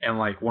 and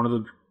like one of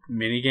the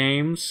mini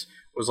games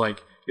was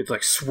like, it's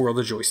like swirl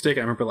the joystick.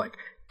 I remember like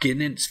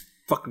getting it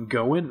fucking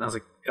going, and I was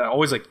like, I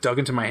always like dug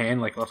into my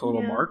hand, like left a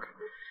little mark.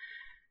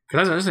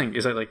 Because that's the other thing,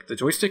 is that like the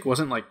joystick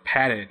wasn't like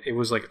padded, it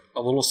was like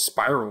a little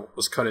spiral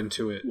was cut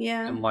into it.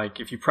 Yeah. And like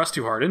if you pressed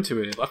too hard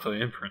into it, it left an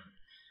imprint.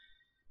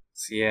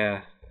 So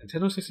yeah,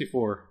 Nintendo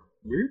 64,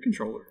 weird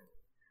controller.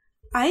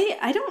 I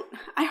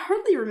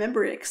hardly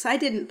remember it, because I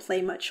didn't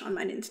play much on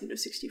my Nintendo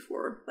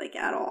 64, like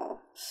at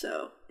all.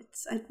 So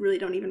I really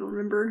don't even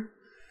remember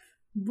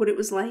what it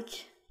was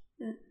like.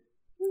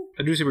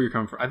 I do see where you're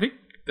coming from. I think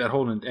that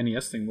whole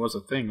NES thing was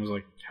a thing. It was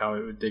like how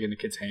it would dig into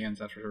kids'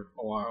 hands after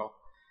a while.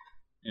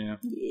 Yeah.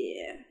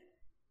 Yeah.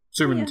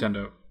 Super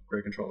Nintendo,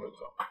 great controller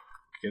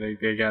though. They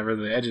got rid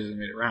of the edges and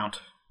made it round.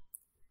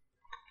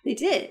 They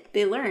did.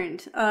 They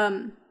learned.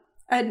 And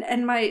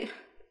my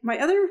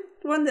other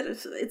one that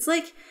it's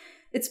like,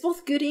 it's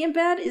both good and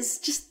bad, is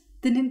just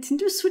the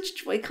Nintendo Switch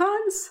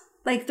Joy-Cons.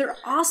 Like, they're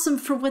awesome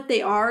for what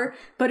they are,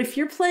 but if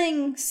you're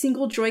playing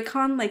single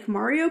Joy-Con like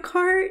Mario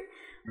Kart,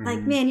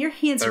 like, man, your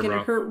hands are going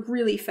to hurt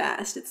really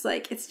fast. It's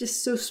like, it's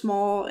just so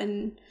small,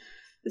 and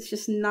it's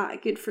just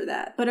not good for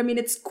that. But I mean,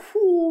 it's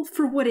cool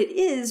for what it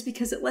is,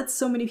 because it lets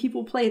so many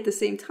people play at the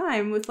same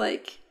time with,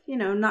 like, you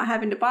know, not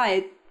having to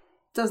buy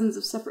dozens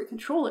of separate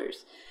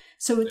controllers.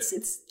 So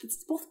it's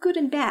both good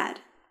and bad,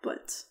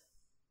 but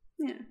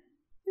yeah.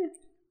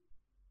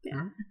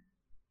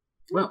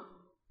 Well,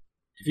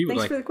 if you would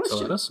like to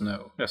let us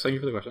know, yes, thank you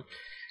for the question.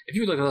 If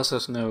you would like to let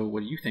us know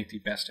what you think the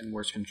best and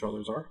worst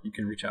controllers are, you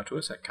can reach out to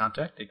us at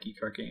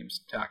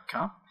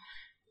contact@geekcargames.com.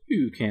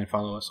 You can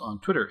follow us on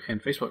Twitter and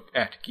Facebook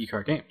at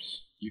geekcargames.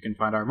 You can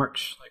find our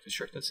merch, like the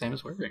shirt that Sam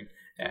is wearing,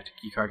 at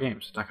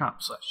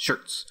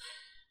geekcargames.com/shirts.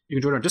 You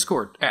can join our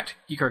Discord at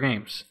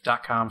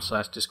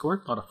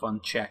geekcargames.com/Discord. A lot of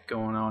fun chat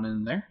going on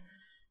in there.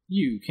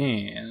 You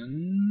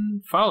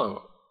can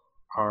follow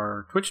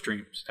our Twitch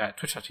streams at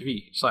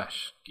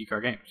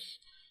twitch.tv/geekcargames.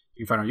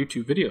 You can find our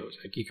YouTube videos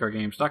at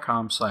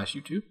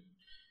geekcargames.com/YouTube.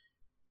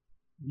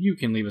 You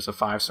can leave us a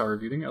 5-star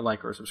review, a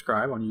like or a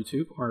subscribe on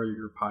YouTube or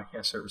your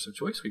podcast service of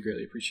choice. We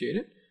greatly appreciate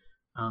it.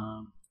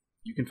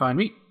 You can find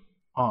me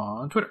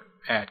on Twitter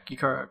at you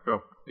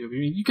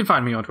can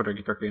find me on Twitter at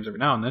geekcargames every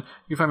now and then.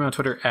 You can find me on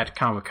Twitter at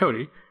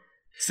ComicBookCody.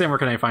 Sam, where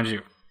can I find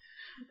you?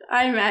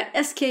 I'm at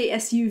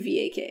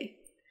SKSUVAK.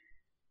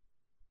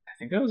 I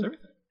think that was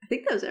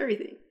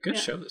everything. Good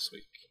show this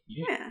week.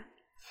 Yeah.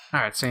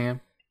 All right,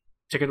 Sam,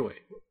 take it away.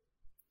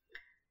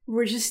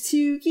 We're just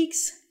two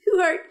geeks who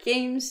heart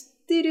games.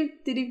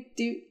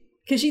 Do-do-do-do-do.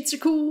 'Cause sheets are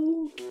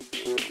cool.